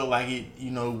when he felt like it,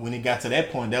 when it got to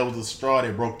that point, that was the straw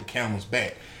that broke the camel's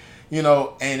back.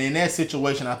 And in that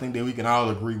situation, I think that we can all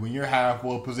agree, when you're hired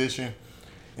for a position,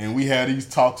 and we had these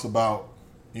talks about,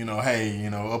 hey,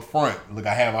 up front, look,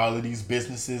 I have all of these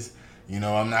businesses.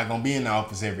 I'm not going to be in the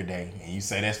office every day. And you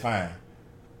say, that's fine.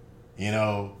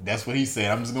 That's what he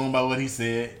said. I'm just going by what he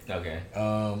said. Okay.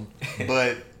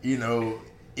 But,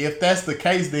 if that's the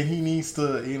case, then he needs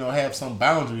to, have some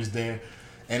boundaries there.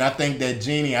 And I think that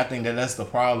that's the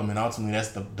problem. And ultimately, that's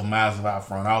the demise of our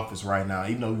front office right now,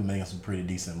 even though we're making some pretty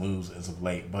decent moves as of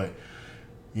late. But,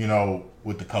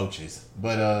 with the coaches.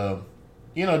 But,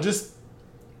 just...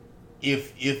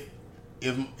 If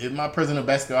my president of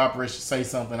basketball operations say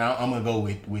something, I'm gonna go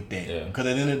with that. Yeah. Because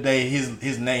at the end of the day,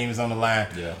 his name is on the line.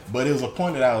 Yeah. But it was a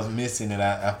point that I was missing that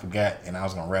I forgot, and I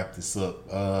was gonna wrap this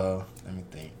up. Let me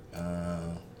think.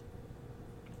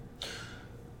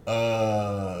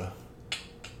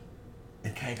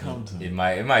 It can't come to me. It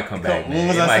might come back. What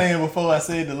was I saying before I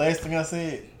said the last thing I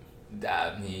said?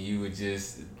 I mean, you were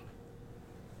just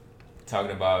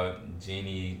talking about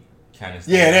Jeannie kind of.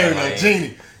 Yeah, there we go,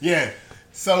 Jeannie. Yeah.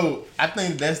 So I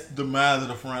think that's the demise of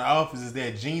the front office, is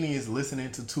that Jeannie is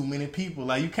listening to too many people.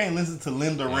 Like, you can't listen to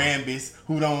Linda Rambis,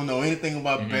 who don't know anything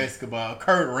about basketball,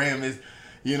 Kurt Rambis,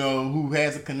 who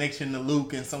has a connection to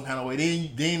Luke in some kind of way.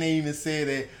 Then they even said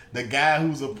that the guy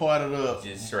who's a part of the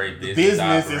just straight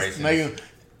business is making,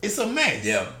 it's a mess.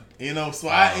 Yeah. So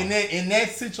wow. In that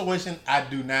situation, I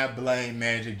do not blame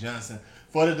Magic Johnson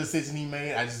for the decision he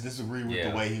made. I just disagree with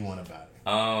the way he went about it.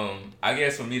 I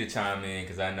guess for me to chime in,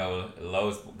 because I know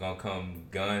Lowe's gonna come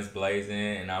guns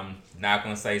blazing, and I'm not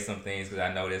gonna say some things because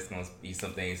I know there's gonna be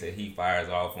some things that he fires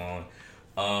off on.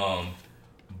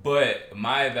 But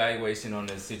my evaluation on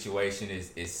the situation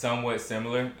is somewhat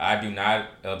similar. I do not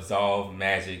absolve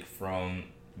Magic from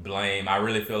blame. I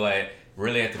really feel like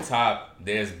at the top,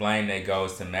 there's blame that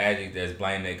goes to Magic, there's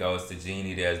blame that goes to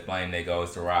Jeannie, there's blame that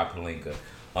goes to Rob Pelinka.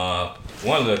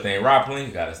 One little thing, Rob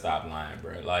Pelinka gotta stop lying,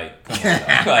 bro. Like, come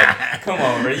on, come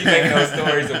on, bro. You making those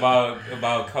stories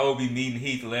about Kobe meeting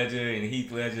Heath Ledger and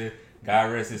Heath Ledger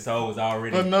God rest his soul, was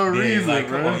already for no dead. reason, Like,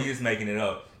 come bro. on, you just making it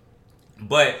up.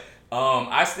 But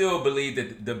I still believe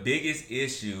that the biggest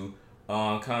issue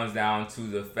comes down to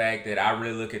the fact that I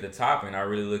really look at the top and I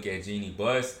really look at Jeanie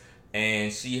Buss,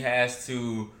 and she has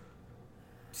to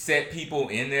set people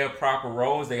in their proper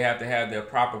roles. They have to have their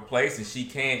proper place, and she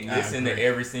can't listen to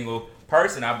every single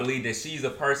person. I believe that she's a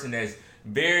person that's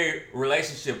very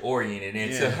relationship oriented,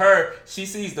 and to her, she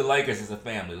sees the Lakers as a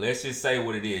family. Let's just say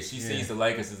what it is. She sees the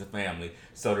Lakers as a family.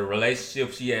 So the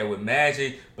relationship she had with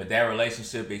Magic, but that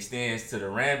relationship extends to the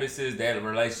Rambises, that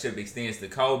relationship extends to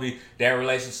Kobe, that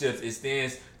relationship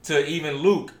extends to even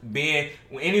Luke, being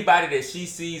anybody that she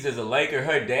sees as a Laker.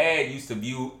 Her dad used to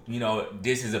view,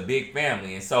 this is a big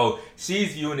family, and so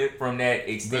she's viewing it from that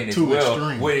extent as well.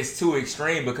 Extreme. Where it's too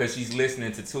extreme because she's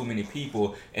listening to too many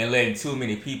people and letting too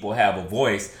many people have a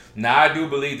voice. Now, I do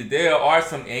believe that there are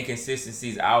some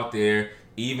inconsistencies out there,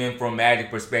 even from Magic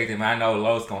perspective. I know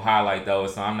Lowe's gonna highlight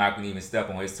those, so I'm not gonna even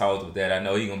step on his toes with that. I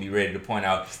know he's gonna be ready to point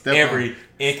out every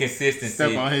inconsistency.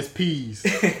 Step on his peas.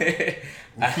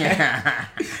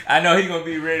 I know he's gonna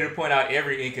be ready to point out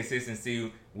every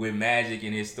inconsistency with Magic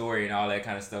and his story and all that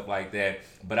kind of stuff like that.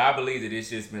 But I believe that it's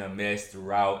just been a mess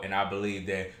throughout, and I believe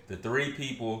that the three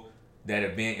people that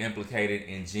have been implicated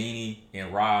in Jeanie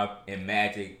and Rob and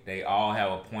Magic, they all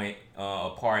have a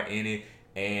part in it,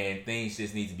 and things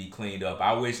just need to be cleaned up.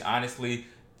 I wish, honestly,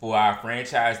 for our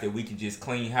franchise that we can just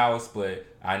clean house, but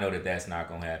I know that that's not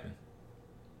gonna happen.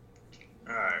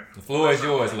 All right. The floor is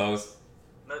yours, Los.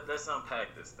 Let's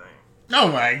unpack this thing. Oh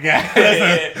my God!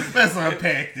 Let's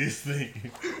unpack this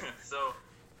thing. So,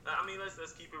 I mean, let's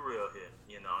keep it real here,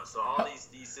 So all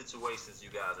these situations you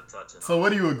guys are touching. So what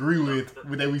do you agree with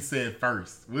that we said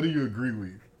first? What do you agree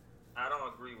with? I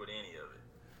don't agree with any of it.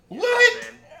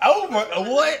 What? Oh my!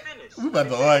 What? We about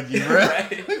to argue, bro.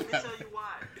 Let me tell you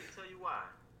why.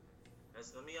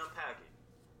 Let me unpack it.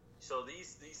 So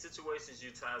these situations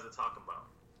you guys are talking about,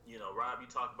 Rob, you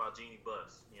talk about Jeanie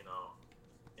Buss,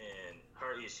 and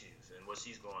her issues and what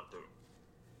she's going through.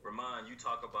 Ramon, you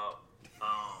talk about,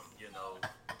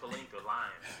 Pelinka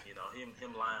lying,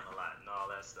 him lying a lot and all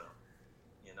that stuff,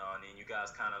 and then you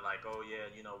guys kind of like, oh yeah,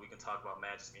 we can talk about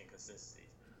Magic's inconsistencies.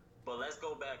 But let's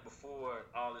go back before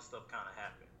all this stuff kind of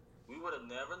happened. We would have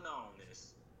never known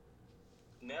this,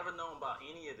 never known about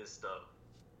any of this stuff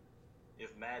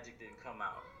if Magic didn't come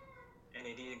out. And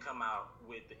it didn't come out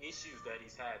with the issues that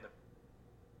he's had.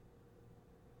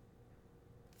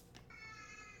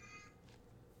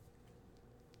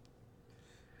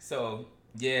 So,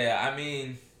 yeah, I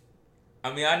mean,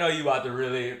 I know you about to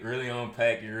really, really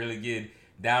unpack and really get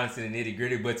down to the nitty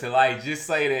gritty, but to just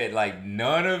say that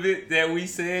none of it that we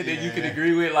said that you can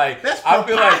agree with, that's I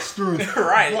feel preposterous.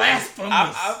 Right, blasphemous.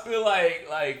 I feel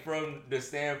like from the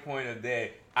standpoint of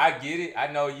that, I get it.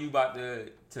 I know you about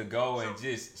to go and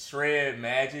just shred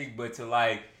Magic, but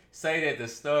to say that the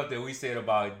stuff that we said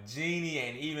about Jeanie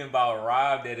and even about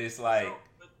Rob, that it's like.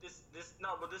 But this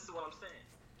is what I'm saying.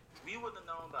 We wouldn't have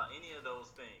known about any of those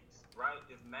things, right?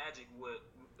 If Magic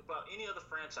about any other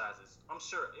franchises. I'm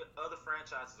sure other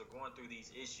franchises are going through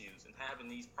these issues and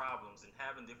having these problems and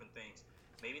having different things.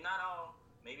 Maybe not all,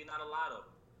 maybe not a lot of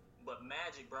them, but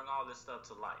Magic brought all this stuff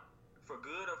to light. For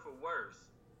good or for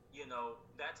worse,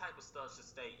 that type of stuff should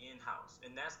stay in-house.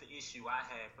 And that's the issue I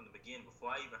had from the beginning,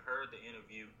 before I even heard the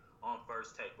interview on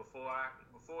First Take, before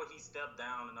he stepped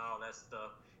down and all that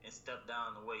stuff and stepped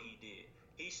down the way he did.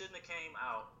 He shouldn't have came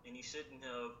out, and he shouldn't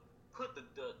have put the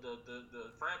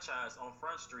franchise on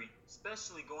Front Street,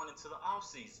 especially going into the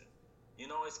offseason.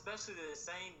 Especially the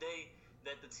same day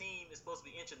that the team is supposed to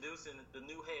be introducing the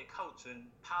new head coach and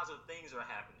positive things are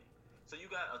happening. So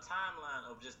you got a timeline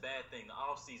of just bad thing. The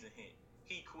offseason hit.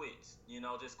 He quits,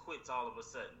 just quits all of a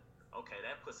sudden. Okay,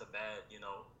 that puts a bad,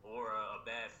 or a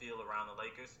bad feel around the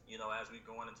Lakers, as we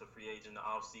going into free agent, the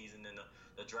offseason, and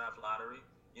the draft lottery,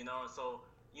 and so,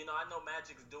 I know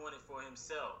Magic's doing it for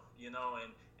himself, and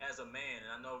as a man,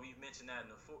 and I know we've mentioned that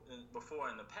before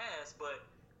in the past, but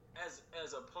as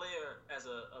a player, as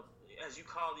you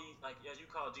call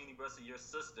Jeanie Buss your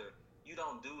sister, you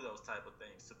don't do those type of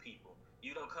things to people.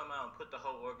 You don't come out and put the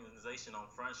whole organization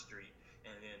on Front Street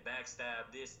and then backstab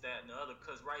this, that, and the other.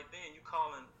 Because right then, you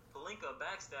calling Pelinka a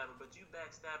backstabber, but you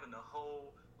backstabbing the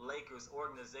whole Lakers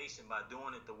organization by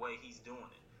doing it the way he's doing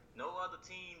it. No other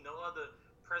team, no other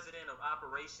president of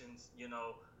operations,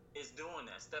 is doing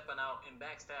that, stepping out and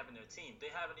backstabbing their team. They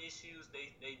having issues,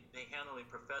 they handle it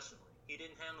professionally. He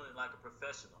didn't handle it like a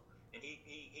professional. And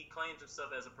he claims himself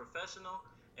as a professional,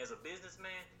 as a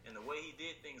businessman, and the way he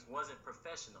did things wasn't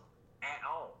professional at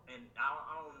all. And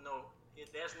I don't know.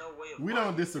 There's no way of. We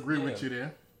don't disagree with you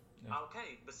there.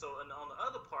 Okay, but so on the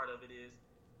other part of it is,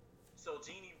 So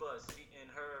Jeannie Buss and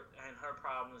her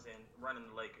problems and running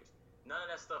the Lakers, none of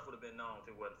that stuff would have been known if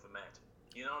it wasn't for Magic.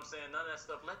 You know what I'm saying? None of that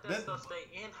stuff. Let that stuff stay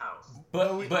in house.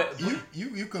 But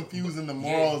you confusing the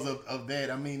morals of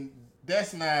that. I mean,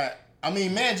 that's not. I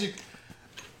mean, Magic.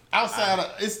 Outside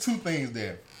of, it's two things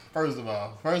there. First of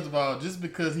all, just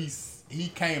because he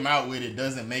came out with it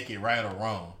doesn't make it right or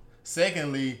wrong.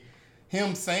 Secondly,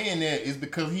 him saying that is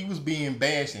because he was being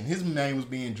bashed and his name was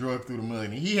being dragged through the mud.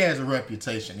 And he has a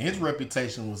reputation. His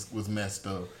reputation was messed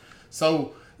up.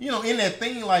 So, in that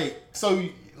thing, let's,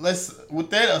 with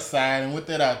that aside and with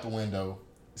that out the window,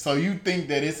 so you think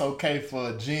that it's okay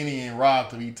for Jeannie and Rob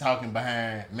to be talking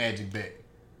behind Magic back?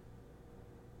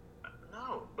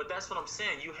 No, but that's what I'm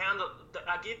saying.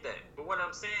 I get that. But what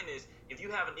I'm saying is, if you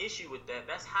have an issue with that,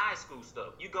 that's high school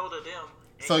stuff. You go to them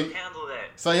and you handle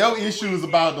that. So your issue is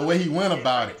about the way he went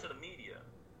about it. To the media.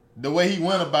 The way he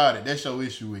went about it, that's your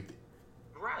issue with it.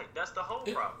 Right. That's the whole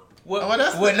problem.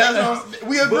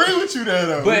 We agree with you there,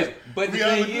 though. But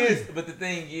the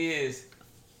thing is,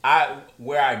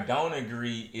 where I don't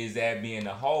agree is that being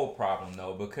the whole problem,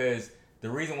 though, because the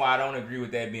reason why I don't agree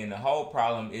with that being the whole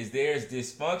problem is there's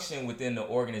dysfunction within the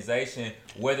organization,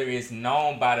 whether it's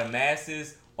known by the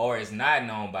masses or it's not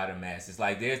known by the masses.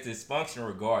 Like, there's dysfunction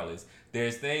regardless.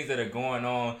 There's things that are going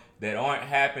on that aren't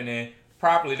happening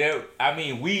properly.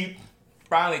 We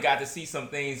finally got to see some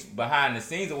things behind the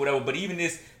scenes or whatever, but even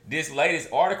this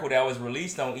latest article that was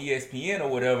released on ESPN or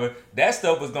whatever, that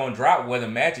stuff was going to drop whether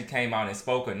Magic came out and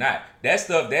spoke or not.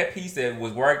 That piece that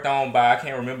was worked on by, I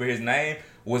can't remember his name,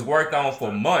 was worked on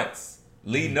for months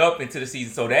leading up into the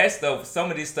season. So that stuff,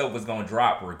 some of this stuff was going to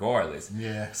drop regardless.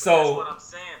 Yeah. So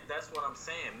that's what I'm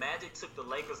saying. Magic took the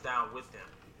Lakers down with them.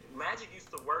 Magic used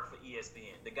to work for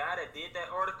ESPN. The guy that did that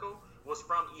article was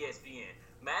from ESPN.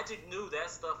 Magic knew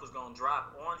that stuff was going to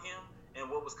drop on him and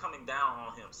what was coming down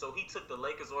on him. So he took the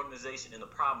Lakers organization and the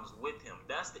problems with him.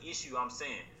 That's the issue I'm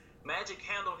saying. Magic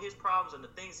handled his problems and the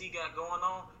things he got going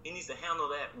on. He needs to handle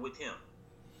that with him.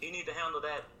 He needs to handle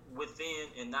that within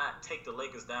and not take the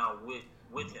Lakers down with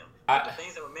him. The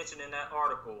things that were mentioned in that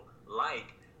article,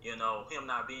 like, him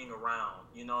not being around,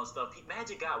 and stuff.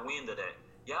 Magic got wind of that.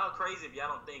 Y'all crazy if y'all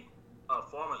don't think a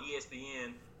former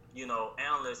ESPN,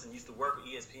 analyst and used to work at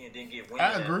ESPN didn't get wind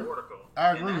of that article.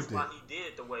 I agree with that. That's why he did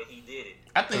it the way he did it.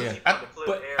 I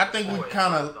think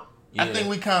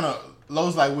we kind of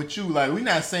Lowe's like with you, like we're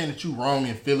not saying that you wrong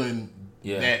in feeling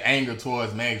that anger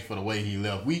towards Max for the way he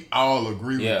left. We all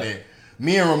agree with that.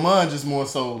 Me and Ramon just more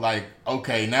so like,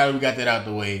 okay, now that we got that out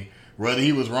the way, whether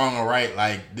he was wrong or right,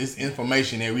 like this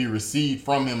information that we received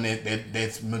from him that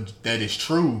is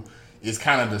true is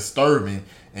kind of disturbing,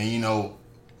 and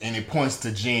and it points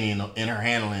to Jeannie and her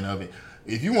handling of it.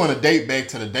 If you want to date back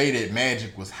to the day that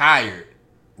Magic was hired,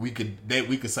 we could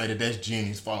say that that's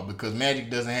Jeannie's fault because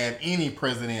Magic doesn't have any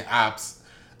president ops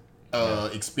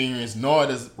experience, nor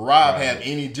does Rob have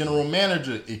any general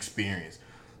manager experience.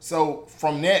 So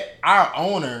from that,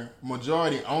 our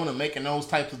majority owner, making those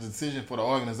types of decisions for the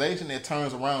organization, that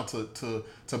turns around to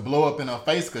blow up in her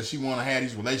face because she want to have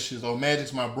these relationships. Oh,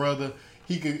 Magic's my brother.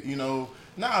 He could,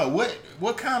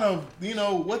 what kind of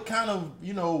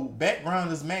background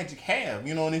does Magic have?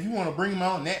 And if you want to bring him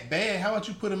on that bad, how about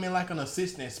you put him in like an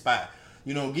assistant spot?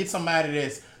 Get somebody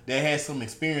that has some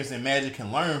experience and Magic can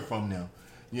learn from them.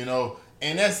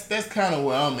 And that's kind of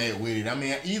where I'm at with it. I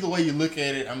mean, either way you look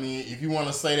at it, I mean, if you want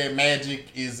to say that Magic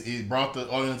is brought the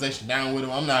organization down with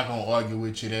him, I'm not gonna argue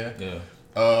with you there. Yeah.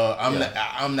 I'm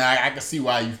not. I can see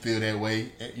why you feel that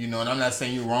way, and I'm not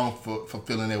saying you're wrong for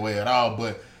feeling that way at all.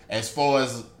 But as far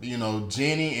as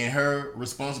Jeannie and her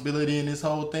responsibility in this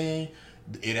whole thing,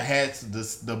 it has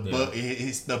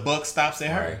the buck stops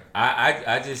at her.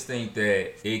 I just think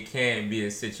that it can't be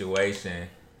a situation,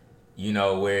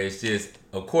 where it's just.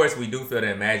 Of course, we do feel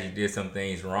that Magic did some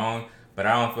things wrong, but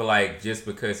I don't feel like just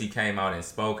because he came out and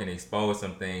spoke and exposed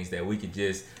some things that we could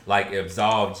just like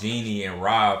absolve Jeannie and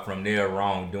Rob from their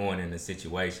wrongdoing in the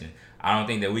situation. I don't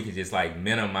think that we could just like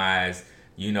minimize,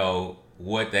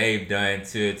 what they've done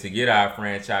to get our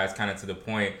franchise kind of to the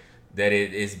point that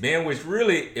it's been, which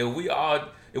really,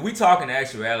 if we talk in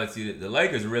actuality, the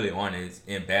Lakers really aren't as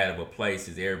in bad of a place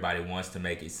as everybody wants to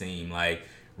make it seem. Like,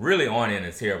 really aren't in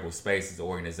a terrible space as an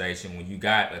organization. When you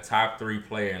got a top 3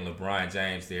 player in LeBron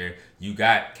James there, you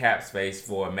got cap space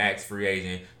for a max free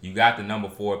agent, you got the number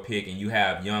 4 pick, and you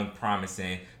have young,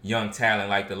 promising young talent.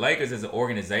 Like the Lakers as an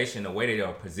organization, the way they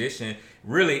are positioned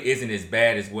really isn't as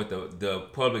bad as what the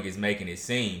public is making it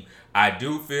seem. I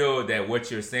do feel that what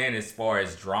you're saying as far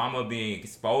as drama being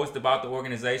exposed about the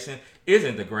organization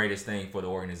isn't the greatest thing for the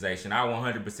organization. I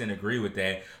 100% agree with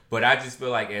that. But I just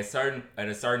feel like at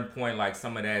a certain point, like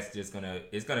some of that's just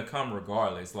it's gonna come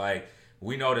regardless. Like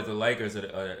we know that the Lakers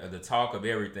are the talk of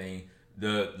everything.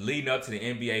 The leading up to the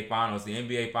NBA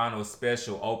Finals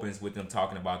special opens with them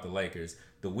talking about the Lakers.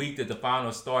 The week that the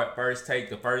finals start,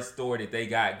 the first story that they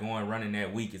got going running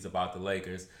that week is about the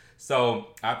Lakers. So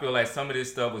I feel like some of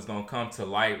this stuff was gonna come to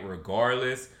light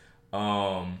regardless.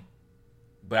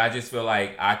 But I just feel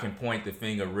like I can point the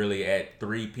finger really at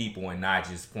 3 people and not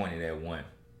just point it at one.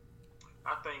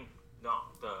 I think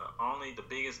the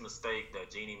biggest mistake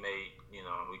that Jeanie made,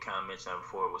 we kind of mentioned that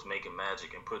before, was making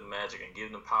Magic and putting Magic and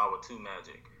giving the power to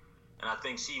Magic. And I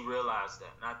think she realized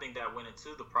that. And I think that went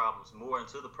more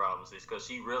into the problems, is because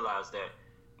she realized that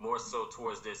more so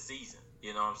towards this season,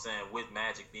 with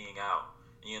Magic being out.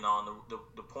 And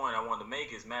the point I wanted to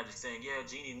make is Magic saying, yeah,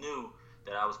 Jeanie knew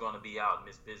that I was going to be out in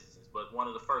this business. But one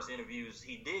of the first interviews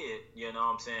he did,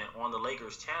 on the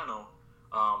Lakers channel,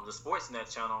 the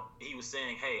Sportsnet channel, he was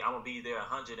saying, hey, I'm going to be there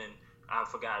 100 and I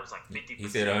forgot, it was like 50%. He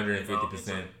said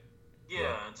 150%.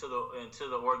 Into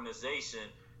the organization,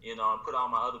 and put all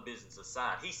my other business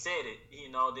aside. He said it,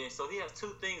 then so he has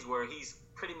 2 things where he's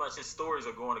pretty much his stories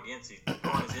are going against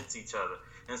each other.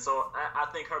 And so I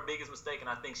think her biggest mistake, and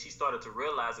I think she started to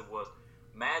realize it, was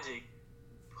Magic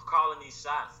calling these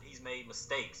shots. He's made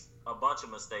mistakes, a bunch of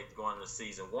mistakes going into the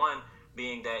season. One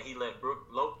being that he let Brook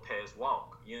Lopez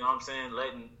walk.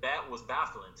 That was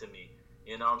baffling to me.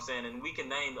 And we can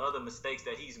name other mistakes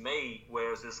that he's made,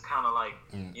 where it's just kind of like,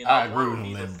 I agree with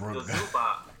him letting Brook go.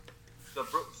 The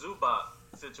Brook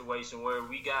Zubac situation where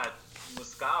we got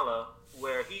Muscala,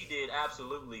 where he did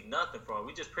absolutely nothing for him.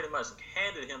 We just pretty much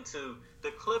handed him to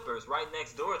the Clippers right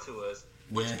next door to us,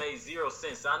 which made 0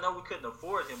 sense. I know we couldn't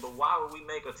afford him, but why would we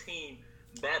make a team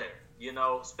better?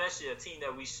 Especially a team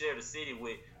that we share the city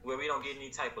with, where we don't get any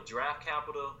type of draft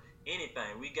capital,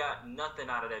 anything. We got nothing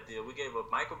out of that deal. We gave up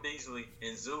Michael Beasley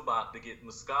and Zubac to get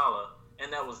Muscala,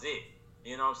 and that was it.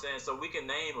 So we can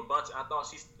name a bunch. I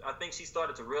think she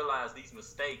started to realize these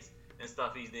mistakes and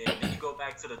stuff he's did. And then you go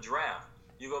back to the draft.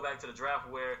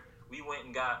 Where we went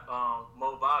and got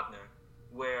Mo Wagner,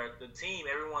 where the team,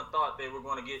 everyone thought they were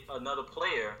going to get another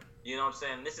player.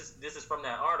 This is from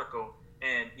that article.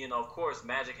 And, of course,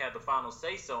 Magic had the final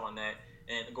say-so on that.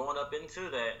 And going up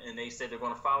into that, and they said they're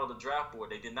going to follow the draft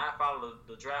board. They did not follow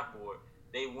the draft board.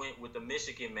 They went with the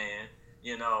Michigan man,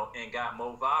 and got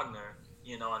Mo Wagner,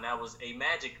 and that was a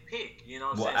Magic pick.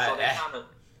 So they kind of...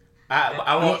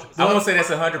 I won't say that's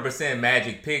 100%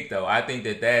 Magic pick, though. I think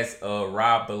that's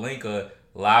Rob Pelinka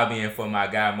lobbying for my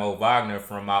guy Mo Wagner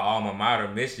from my alma mater,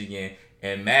 Michigan.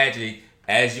 And Magic,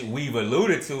 as we've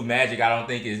alluded to, Magic I don't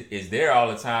think is there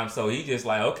all the time. So he just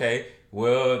like, okay,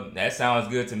 well, that sounds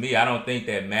good to me. I don't think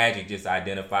that Magic just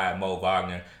identified Mo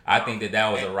Wagner. I think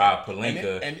that was a Rob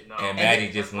Pelinka, and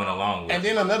Magic just went along with it. And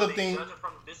then another thing...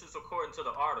 This is according to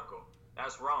the article.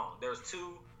 That's wrong. There's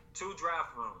two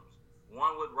draft rooms.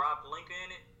 One with Rob Pelinka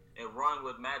in it, and one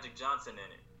with Magic Johnson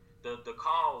in it. The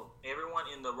call, everyone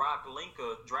in the Rob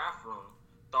Pelinka draft room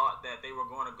thought that they were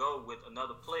going to go with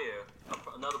another player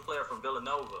from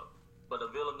Villanova. But the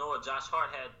Villanova, Josh Hart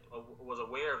was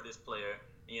aware of this player,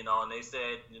 and they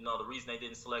said, the reason they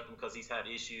didn't select him because he's had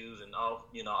issues and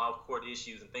off-court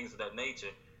issues and things of that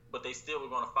nature. But they still were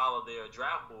going to follow their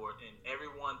draft board, and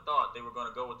everyone thought they were going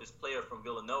to go with this player from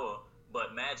Villanova.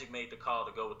 But Magic made the call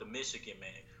to go with the Michigan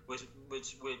man, which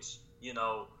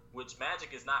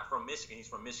Magic is not from Michigan. He's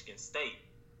from Michigan State,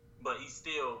 but he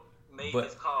still made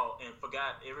this call and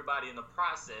forgot everybody in the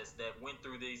process that went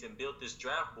through these and built this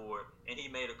draft board. And he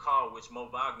made a call, which Mo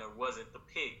Wagner wasn't the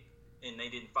pick, and they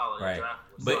didn't follow the draft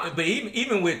board. But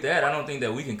even with that, I don't think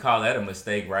that we can call that a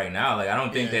mistake right now. Like I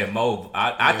don't think that Mo.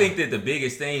 I think that the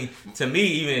biggest thing to me,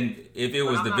 even if it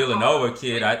was the Villanova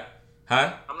kid,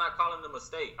 I'm not calling it a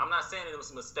mistake. I'm not saying it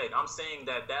was a mistake. I'm saying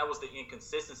that was the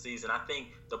inconsistencies. And I think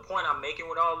the point I'm making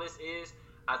with all this is,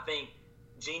 I think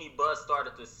Jeanie Buss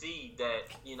started to see that,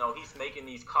 he's making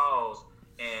these calls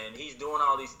and he's doing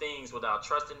all these things without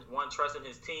trusting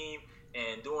his team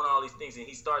and doing all these things. And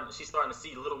she's starting to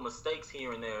see little mistakes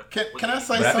here and there. Can I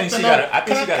say something? I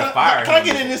think she got to fire him. Can I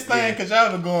get in this thing? Because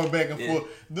y'all been going back and forth.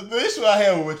 The issue I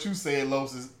have with what you said,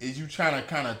 Los, is you trying to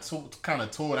kind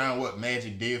of tore down what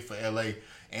Magic did for LA.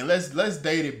 And let's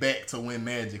date it back to when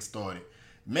Magic started.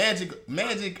 Magic,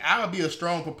 I would be a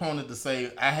strong proponent to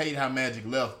say I hate how Magic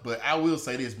left, but I will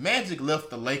say this: Magic left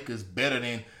the Lakers better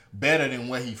than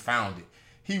where he found it.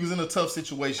 he was in a tough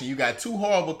situation. You got two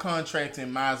horrible contracts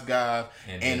in Miles Guy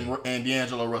and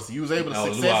D'Angelo Russell. You was able to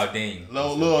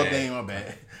Luol Deng, my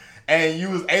bad. And you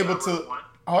was able to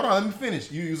hold on. Let me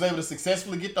finish. You was able to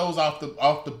successfully get those off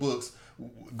the books,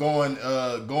 going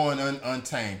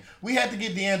untamed. We had to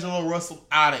get D'Angelo Russell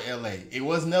out of LA. It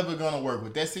was never gonna work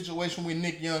with that situation with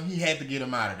Nick Young. He had to get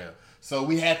him out of there. So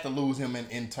we had to lose him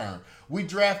in turn. We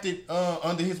drafted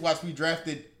under his watch. We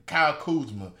drafted Kyle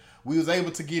Kuzma. We was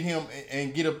able to get him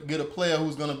and get a player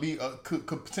who's gonna be could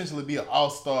potentially be an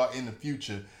all-star in the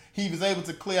future. He was able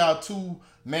to clear out 2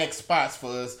 max spots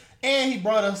for us, and he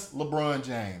brought us LeBron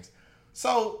James.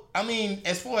 So, I mean,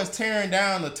 as far as tearing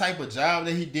down the type of job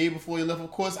that he did before he left, of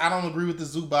course, I don't agree with the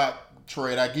Zubac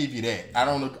trade. I give you that. I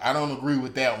don't agree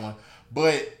with that one.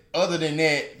 But other than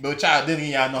that,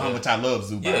 y'all know how much I love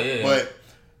Zubac. Yeah.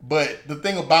 But the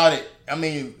thing about it, I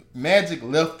mean, Magic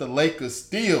left the Lakers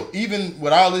still, even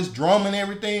with all this drama and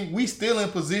everything, we still in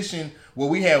position where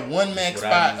we have 1 max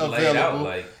spot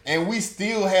available, and we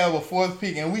still have a 4th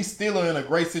pick, and we still are in a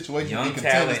great situation. Young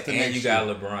talent, and you got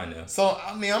LeBron now. So,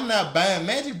 I mean, I'm not buying.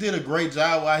 Magic did a great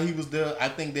job while he was there. I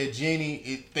think that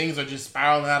Jenny, things are just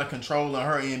spiraling out of control on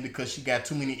her end because she got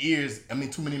too many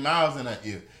miles in her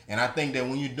ear. And I think that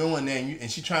when you're doing that,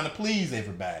 and she's trying to please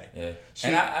everybody. Yeah.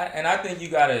 And I think you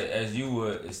gotta, as you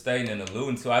were stating and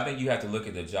alluding to, I think you have to look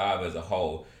at the job as a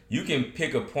whole. You can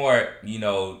pick apart,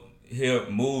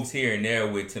 moves here and there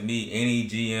with, to me, any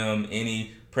GM,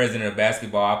 any president of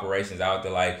basketball operations out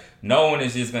there. Like, no one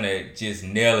is just gonna just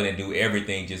nail it and do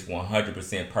everything just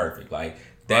 100% perfect. Like,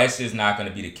 that's just not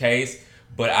gonna be the case.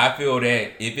 But I feel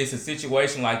that if it's a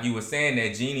situation like you were saying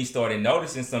that Jeanie started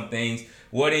noticing some things,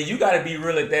 well, then you got to be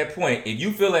real at that point. If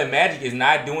you feel that Magic is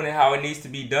not doing it how it needs to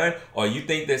be done, or you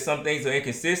think that some things are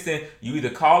inconsistent, you either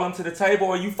call him to the table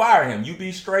or you fire him. You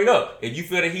be straight up. If you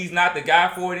feel that he's not the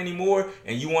guy for it anymore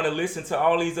and you want to listen to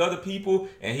all these other people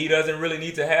and he doesn't really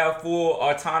need to have full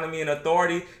autonomy and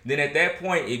authority, then at that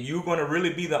point, if you're going to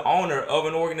really be the owner of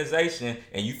an organization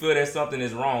and you feel that something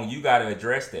is wrong, you got to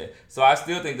address that. So I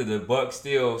still think that the buck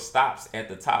still stops at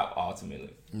the top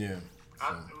ultimately. Yeah.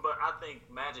 But I think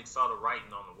Magic saw the writing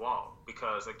on the wall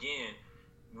because, again,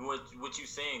 what you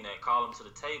saying that call him to the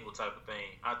table type of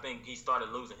thing, I think he started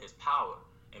losing his power,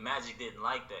 and Magic didn't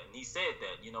like that. And he said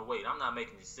that, wait, I'm not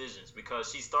making decisions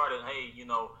because she started,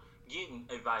 getting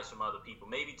advice from other people.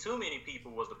 Maybe too many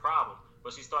people was the problem,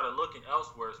 but she started looking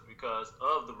elsewhere because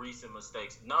of the recent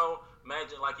mistakes. No,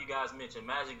 Magic, like you guys mentioned,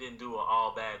 Magic didn't do an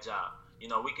all bad job.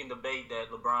 We can debate that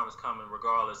LeBron was coming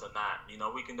regardless or not.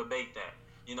 We can debate that.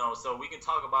 So we can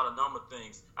talk about a number of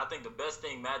things. I think the best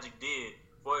thing Magic did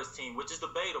for his team, which is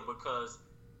debatable because,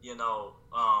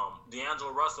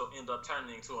 D'Angelo Russell ended up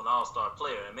turning into an all-star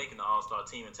player and making the all-star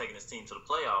team and taking his team to the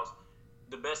playoffs.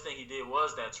 The best thing he did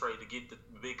was that trade to get the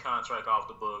big contract off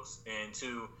the books and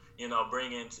to,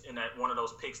 bring in that one of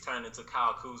those picks turned into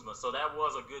Kyle Kuzma. So that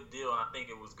was a good deal, and I think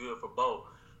it was good for both.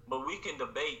 But we can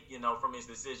debate, from his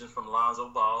decisions from Lonzo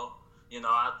Ball.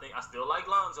 I still like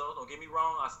Lonzo. Don't get me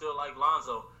wrong. I still like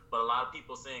Lonzo. But a lot of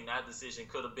people saying that decision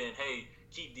could have been, hey,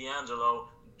 keep D'Angelo,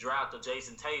 draft a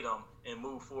Jason Tatum, and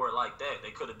move forward like that.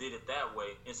 They could have did it that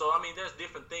way. And so, there's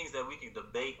different things that we can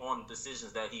debate on the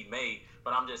decisions that he made.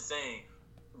 But I'm just saying,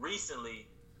 recently,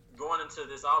 going into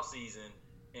this offseason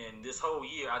and this whole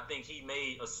year, I think he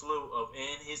made a slew of,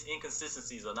 and his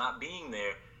inconsistencies of not being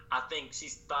there, I think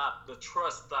the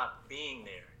trust stopped being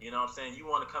there. You know what I'm saying? You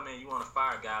want to come in, you want to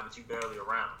fire a guy, but you barely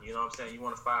around. You know what I'm saying? You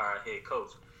want to fire a head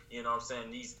coach. You know what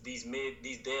I'm saying? These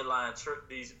deadline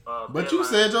But you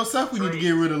said yourself we need to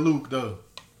get rid of Luke though.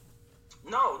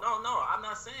 No. I'm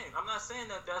not saying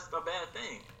that that's a bad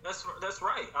thing. That's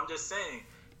right. I'm just saying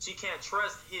she can't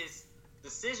trust his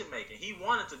decision making. He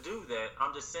wanted to do that.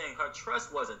 I'm just saying her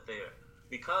trust wasn't there.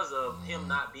 Because of him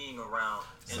not being around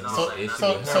and all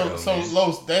that. So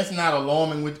Los, that's not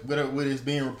alarming with it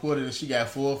being reported that she got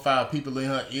 4 or 5 people in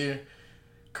her ear.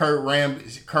 Kurt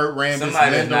Rambis,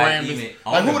 somebody that's not even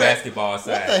on the basketball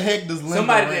side. What the heck does Linda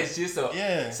somebody that's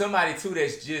just somebody too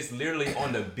that's just literally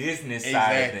on the business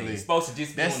side of things. You're supposed to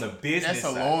just be on the business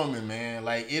side. That's alarming, man.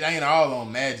 Like, it ain't all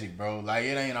on Magic, bro. Like,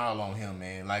 it ain't all on him,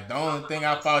 man. Like, the only thing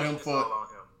I fought him for.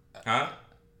 Huh?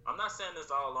 I'm not saying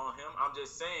this all on him. I'm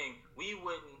just saying we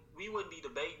wouldn't be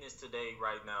debating this today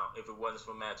right now if it wasn't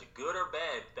for Magic. Good or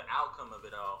bad, the outcome of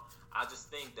it all. I just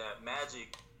think that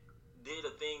Magic did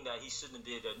a thing that he shouldn't have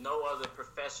did that no other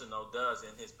professional does in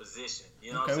his position.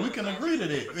 You know what I'm saying? We can agree to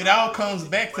that. It all comes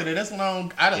back to that. That's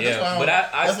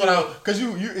what because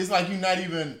you it's like you're not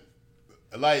even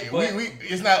like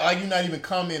it's not like you're not even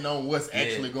commenting on what's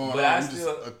actually going on. You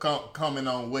just comment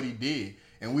on what he did.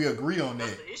 And we agree on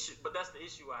that. That's the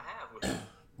issue I have with him.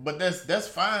 But that's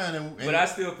fine. But I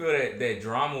still feel that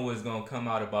drama was gonna come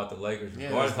out about the Lakers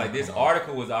regardless. Yeah, like this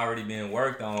article was already being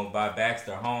worked on by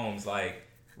Baxter Holmes. Like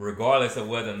regardless of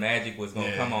whether Magic was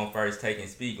gonna come on first, take and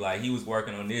speak. Like he was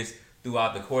working on this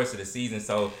throughout the course of the season.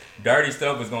 So dirty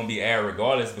stuff was gonna be aired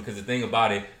regardless. Because the thing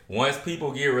about it, once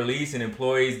people get released and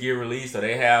employees get released, or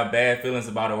they have bad feelings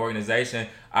about an organization,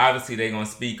 obviously they're gonna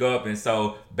speak up. And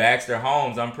so Baxter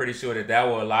Holmes, I'm pretty sure that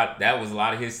was a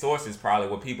lot of his sources probably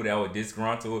were people that were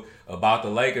disgruntled about the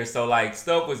Lakers. So like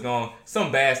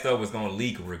some bad stuff was gonna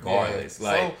leak regardless.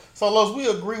 Yeah. Like so Los, we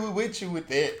agree with you with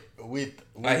that.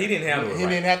 Like he didn't handle it. He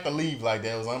didn't have to leave like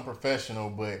that. It was unprofessional,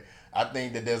 but I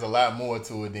think that there's a lot more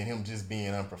to it than him just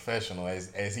being unprofessional,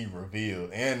 as he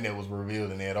revealed, and that was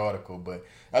revealed in that article. But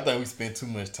I think we spent too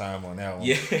much time on that one.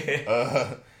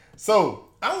 Yeah. So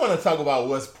I want to talk about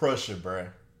what's pressure, bruh.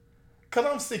 Cause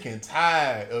I'm sick and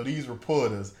tired of these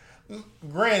reporters.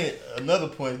 Granted, another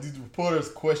point, these reporters'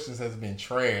 questions has been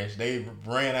trashed. They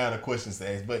ran out of questions to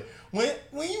ask. But when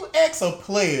you ask a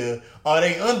player, are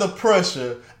they under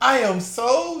pressure? I am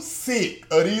so sick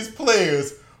of these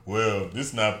players. Well,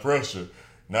 this not pressure.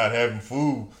 Not having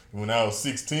food when I was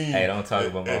 16. Hey, don't talk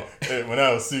about me. When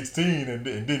I was 16 and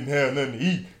didn't have nothing to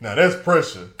eat. Now that's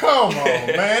pressure. Come on,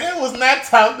 man. It was not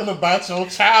talking about your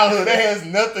childhood. That has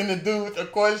nothing to do with the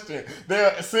question.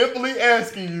 They're simply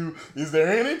asking you, is there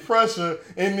any pressure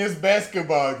in this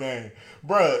basketball game?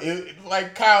 Bruh,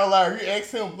 like Kyle Lowry, you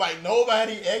asked him, like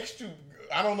nobody asked you.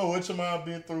 I don't know what your mom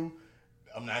been through.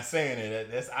 I'm not saying that.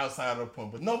 That's outside of the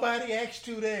point. But nobody asked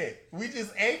you that. We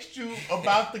just asked you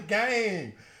about the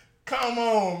game. Come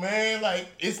on, man. Like,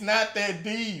 it's not that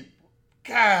deep.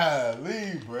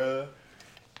 Golly, bruh.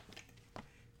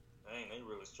 Dang, they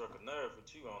really struck a nerve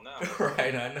with you on that one.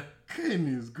 Right, I know.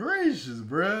 Goodness gracious,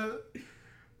 bruh.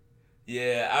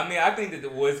 Yeah, I mean, I think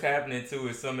that what's happening too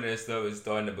is some of that stuff is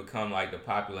starting to become like the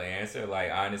popular answer.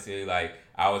 Like, honestly, like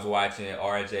I was watching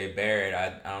RJ Barrett.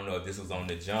 I don't know if this was on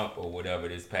The Jump or whatever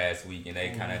this past week, and they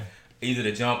kind of either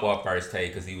The Jump or First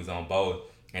Take because he was on both.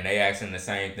 And they asked him the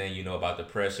same thing, you know, about the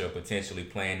pressure of potentially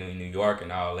playing in New York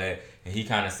and all that. And he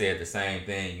kind of said the same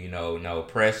thing, you know, no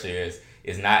pressure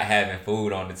is not having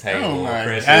food on the table. Oh my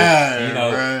pressure, God, you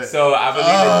know. bro. So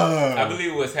I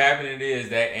believe what's happening is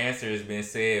that answer has been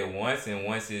said once, and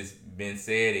once it's been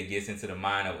said, it gets into the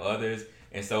mind of others,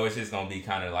 and so it's just gonna be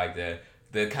kind of like the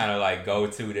kind of like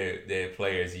go-to that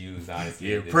players use,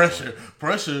 honestly. Yeah,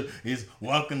 pressure is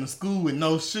walking to school with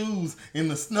no shoes in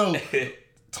the snow.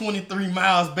 23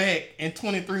 miles back and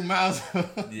 23 miles.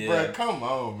 Yeah. Bro, come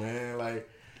on, man. Like,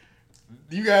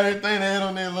 you got anything to add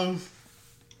on that, Los?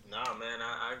 Nah, man,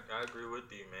 I agree with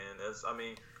you, man.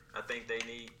 I think they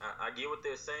need. I get what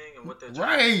they're saying and what they're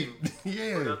trying to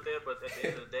Yeah. put up there, but at the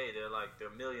end of the day, they're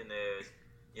millionaires,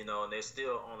 you know, and they're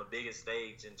still on the biggest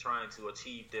stage and trying to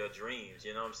achieve their dreams.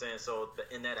 You know what I'm saying? So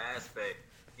in that aspect,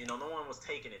 you know, no one was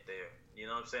taking it there. You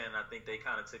know what I'm saying? I think they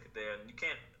kind of took it there, and you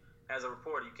can't. As a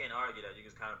reporter, you can't argue that. You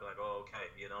just kind of be like, oh, okay,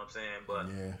 you know what I'm saying? But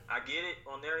Yeah. I get it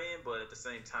on their end, but at the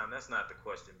same time, that's not the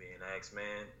question being asked,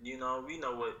 man. You know, we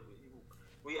know what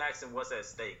we asking what's at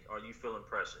stake. Are you feeling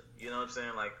pressure? You know what I'm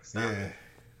saying? Like, stop it.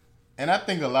 And I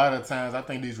think a lot of times,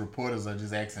 these reporters are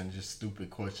just asking just stupid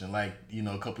questions. Like, you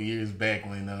know, a couple years back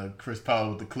when Chris Paul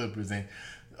with the Clippers and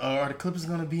are the Clippers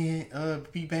going to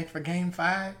be back for Game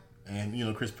 5? And, you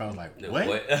know, Chris Paul's like,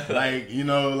 what? Like, you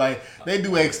know, like, they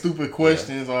do ask stupid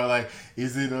questions. Or, like,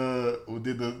 is it,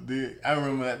 I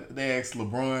remember they asked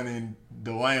LeBron and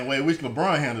Dwayne Wade, which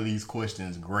LeBron handled these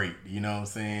questions great. You know what I'm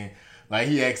saying? Like,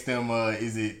 he asked them,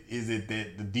 is it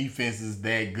that the defense is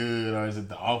that good, or is it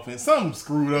the offense? Something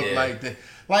screwed up like that.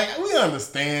 Like, we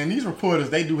understand. These reporters,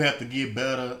 they do have to get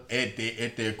better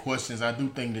at their questions. I do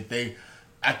think that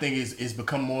I think it's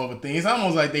become more of a thing. It's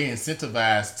almost like they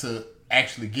incentivized to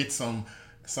actually get some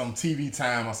TV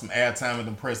time or some air time at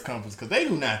the press conference, because they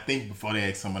do not think before they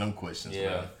ask some of them questions. Yeah.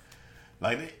 Bro.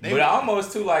 Like but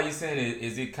almost too, like you saying,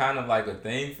 is it kind of like a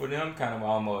thing for them? Kind of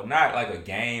almost not like a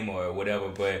game or whatever,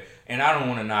 but and I don't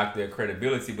want to knock their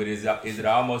credibility, but is it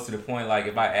almost to the point like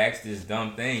if I ask this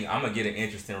dumb thing, I'm gonna get an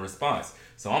interesting response,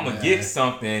 so I'm gonna get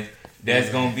something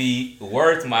that's gonna be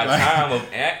worth my time of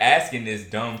asking this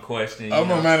dumb question. I'm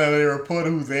reminded of a reporter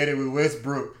who's at it with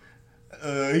Westbrook.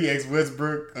 He asked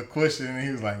Westbrook a question and he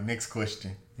was like, next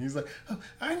question. He's like, oh,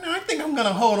 I think I'm going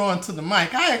to hold on to the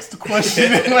mic. I asked the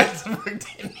question and Westbrook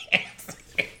didn't answer.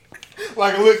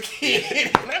 Like a little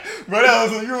kid. But that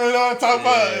was, you really know what I'm talking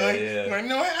about? Like,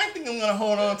 no, I think I'm going to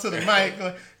hold on to the mic.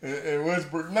 And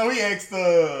Westbrook, no, he asked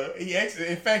the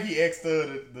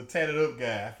tatted up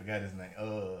guy. I forgot his name.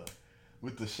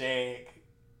 With the shag,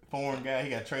 foreign guy. He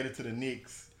got traded to the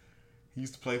Knicks. He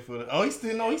used to play for he's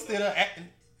still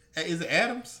Is it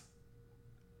Adams?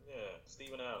 Yeah,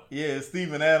 Steven Adams. Yeah,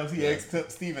 Steven Adams. He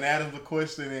asked Steven Adams a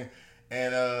question,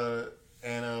 and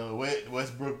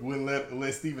Westbrook wouldn't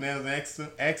let Steven Adams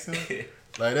ask him.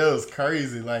 Like, that was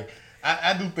crazy. Like,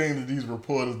 I do think that these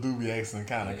reporters do be asking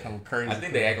kind of come crazy. I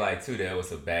think they act like, too, there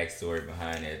was a backstory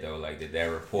behind that, though. Like, that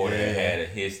reporter had a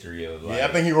history of, like... Yeah,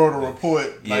 I think he wrote a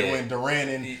report, like, when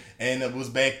Durant and it was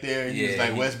back there. He was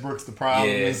like, Westbrook's the problem.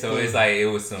 Yeah, so it's like it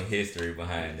was some history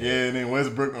behind it. Yeah, and then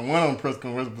Westbrook, and one of them press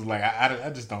conferences was like,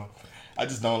 I just don't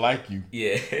like you.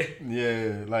 Yeah.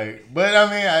 Yeah, like, but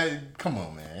I mean, come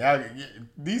on, man.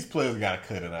 These players got to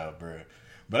cut it out, bro.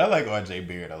 But I like RJ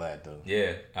Barrett a lot, though.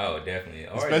 Yeah. Oh, definitely.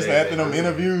 Especially after them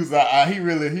interviews, he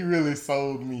really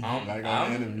sold me on the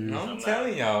interviews. I'm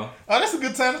telling y'all. Oh, that's a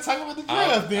good time to talk about the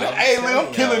draft, then. Hey, look,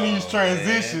 I'm killing these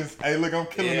transitions. Man. Hey, look, I'm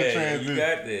killing the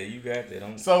transitions. You got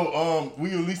that. So,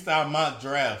 we released our mock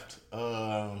draft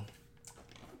not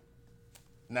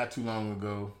too long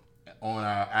ago on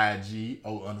our IG,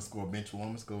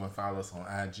 _benchwarmers. Go and follow us on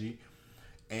IG.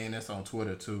 And that's on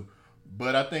Twitter, too.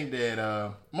 But I think that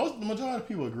the majority of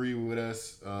people agree with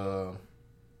us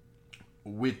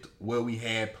with where we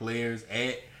had players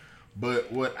at. But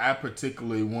what I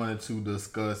particularly wanted to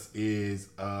discuss is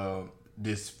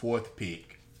this fourth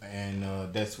pick.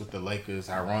 And that's with the Lakers,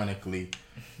 ironically.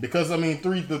 Because, I mean,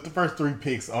 the first three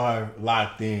picks are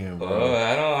locked in, bro.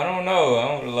 I don't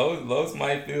know. Los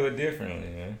might feel it differently,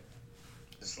 man.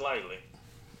 Slightly.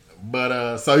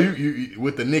 But, so you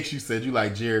with the Knicks, you said you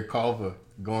like Jared Culver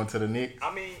going to the Knicks?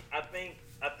 I mean, I think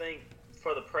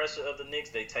for the pressure of the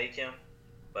Knicks, they take him.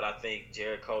 But I think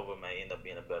Jared Culver may end up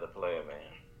being a better player,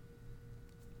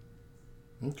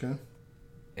 man. Okay.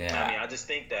 Yeah. I mean, I just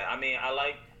think that. I mean, I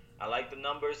like the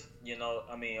numbers. You know,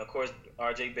 I mean, of course,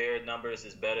 RJ Barrett numbers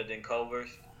is better than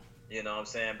Culver's. You know what I'm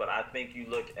saying? But I think you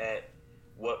look at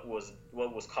what was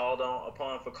called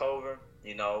upon for Culver,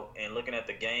 you know, and looking at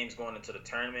the games going into the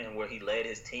tournament and where he led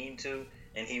his team to,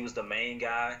 and he was the main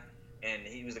guy. And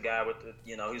he was the guy with the,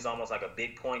 you know, he's almost like a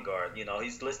big point guard. You know,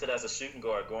 he's listed as a shooting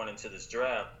guard going into this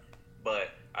draft.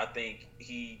 But I think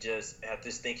I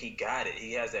just think he got it.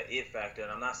 He has that it factor.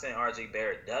 And I'm not saying RJ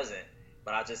Barrett doesn't,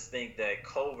 but I just think that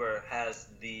Culver has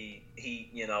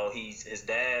he's his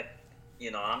dad. You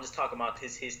know, I'm just talking about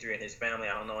his history and his family.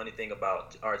 I don't know anything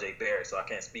about RJ Barrett, so I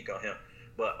can't speak on him.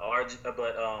 But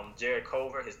Jared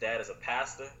Culver, his dad is a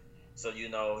pastor. So, you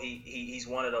know, he's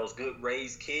one of those good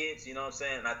raised kids, you know what I'm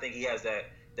saying? And I think he has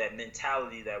that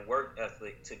mentality, that work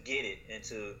ethic to get it and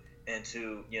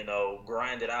to, you know,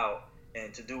 grind it out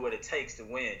and to do what it takes to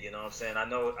win, you know what I'm saying? I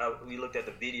know we looked at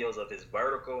the videos of his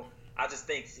vertical. I just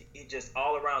think he just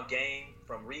all around game,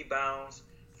 from rebounds,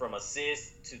 from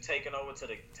assists to taking over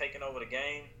the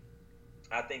game.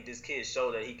 I think this kid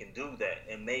showed that he can do that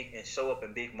and show up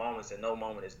in big moments, and no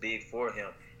moment is big for him.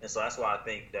 And so that's why I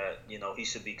think that, you know, he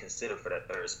should be considered for that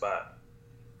third spot.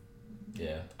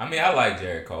 Yeah. I mean, I like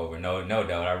Jared Culver. No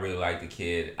doubt. I really like the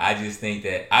kid. I just think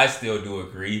that I still do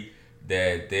agree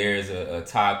that there's a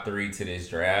top three to this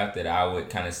draft that I would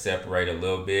kind of separate a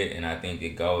little bit. And I think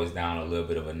it goes down a little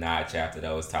bit of a notch after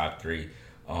those top three.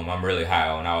 I'm really high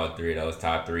on all three of those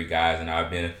top three guys. And I've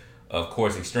been, of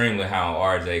course, extremely high on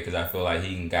RJ because I feel like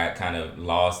he got kind of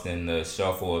lost in the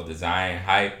shuffle of the Zion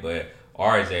hype. But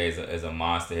RJ is a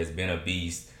monster, has been a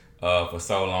beast for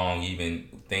so long.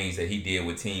 Even things that he did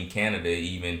with Team Canada,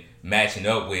 even matching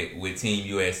up with Team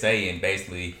USA and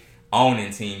basically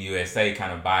owning Team USA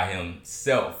kind of by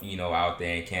himself, you know, out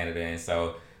there in Canada. And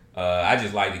so I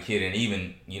just like the kid. And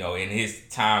even, you know, in his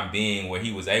time being where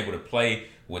he was able to play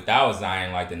without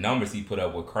Zion, like the numbers he put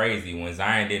up were crazy. When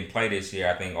Zion didn't play this year,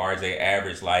 I think RJ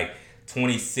averaged like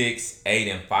 26, 8,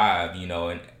 and 5, you know,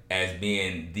 and as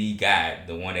being the guy,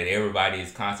 the one that everybody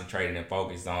is concentrated and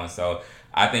focused on. So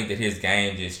I think that his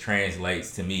game just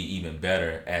translates to me even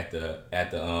better at the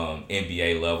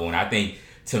NBA level. And I think,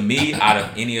 to me, out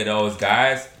of any of those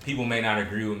guys, people may not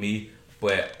agree with me,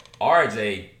 but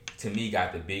RJ, to me,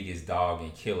 got the biggest dog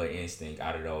and killer instinct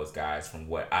out of those guys from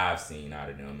what I've seen out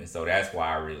of them. And so that's why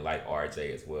I really like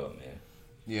RJ as well, man.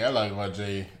 Yeah, I like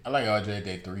RJ. I like RJ at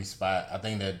that 3 spot. I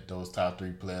think that those top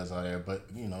 3 players are there. But,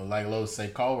 you know, like Lo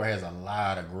say, Culver has a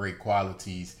lot of great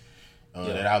qualities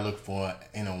that I look for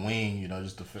in a wing. You know,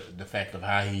 just the fact of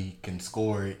how he can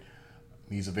score it.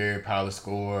 He's a very polished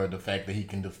scorer. The fact that he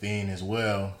can defend as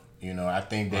well. You know, I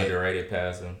think that... Underrated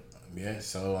passer. Yeah,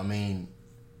 so, I mean,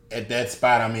 at that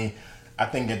spot, I mean, I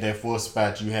think at that 4th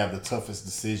spot, you have the toughest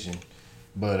decision.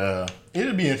 But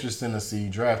it'll be interesting to see.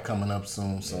 Draft coming up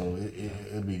soon, so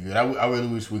it'll be good. I really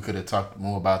wish we could have talked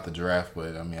more about the draft,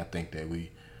 but I mean, I think that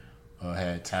we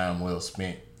had time well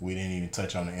spent. We didn't even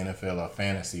touch on the NFL or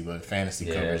fantasy, but fantasy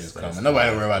coverage is coming. That's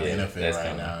Nobody worry about the yeah, NFL right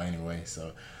coming. now anyway.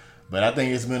 So, but I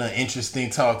think it's been an interesting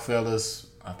talk, fellas.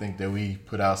 I think that we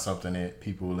put out something that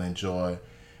people will enjoy.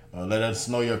 Let us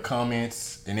know your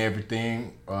comments and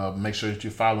everything. Make sure that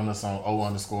you're following us on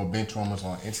O_Benchwarmers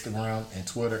on Instagram and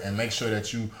Twitter. And make sure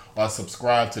that you are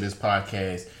subscribed to this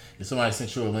podcast. If somebody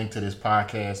sent you a link to this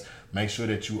podcast, make sure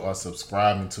that you are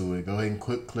subscribing to it. Go ahead and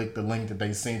click the link that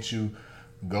they sent you.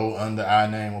 Go under our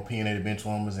name, Opinionated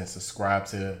Benchwarmers, and subscribe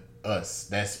to us.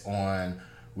 That's on...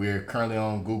 We're currently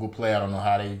on Google Play. I don't know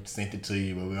how they sent it to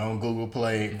you, but we're on Google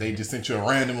Play. They just sent you a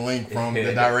random link from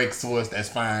the direct source. That's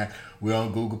fine. We're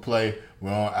on Google Play.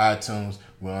 We're on iTunes.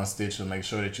 We're on Stitcher. Make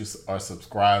sure that you are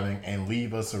subscribing and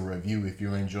leave us a review if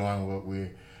you're enjoying what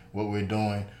we're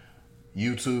doing.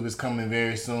 YouTube is coming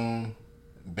very soon.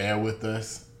 Bear with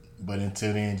us. But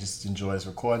until then, just enjoy us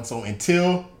recording. So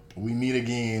until we meet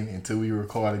again, until we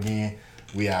record again,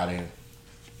 we out here.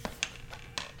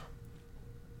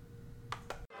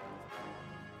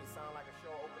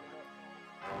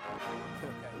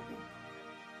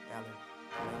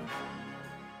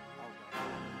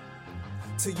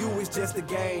 To you it's just a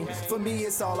game. For me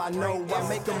it's all I know. I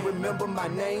make them remember my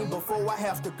name before I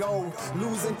have to go.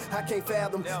 Losing, I can't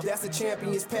fathom. That's a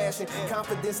champion's passion.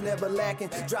 Confidence never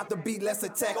lacking. Drop the beat, let's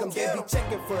attack them. They be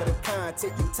checking for the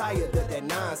content. You tired of that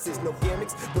nonsense. No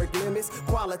gimmicks, break limits.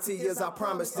 Quality is I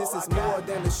promise. This is more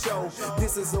than a show.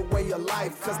 This is a way of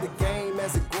life. Cause the game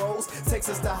as it grows takes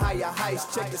us to higher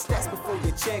heights. Check the stats before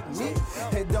you check me.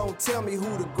 And don't tell me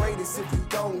who the greatest if you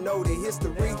don't know the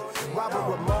history.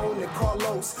 Robert, Ramon, and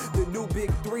Carlos, the new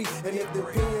big three. And if the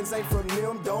opinions ain't from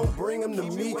them, don't bring them to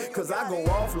me. Cause I go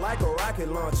off like a rocket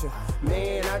launcher.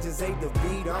 Man, I just hate the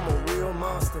beat, I'm a real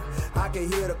monster. I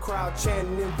can hear the crowd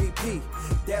chanting MVP.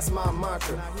 That's my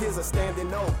mantra. Here's a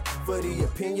standing O for the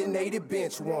opinionated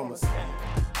bench warmers.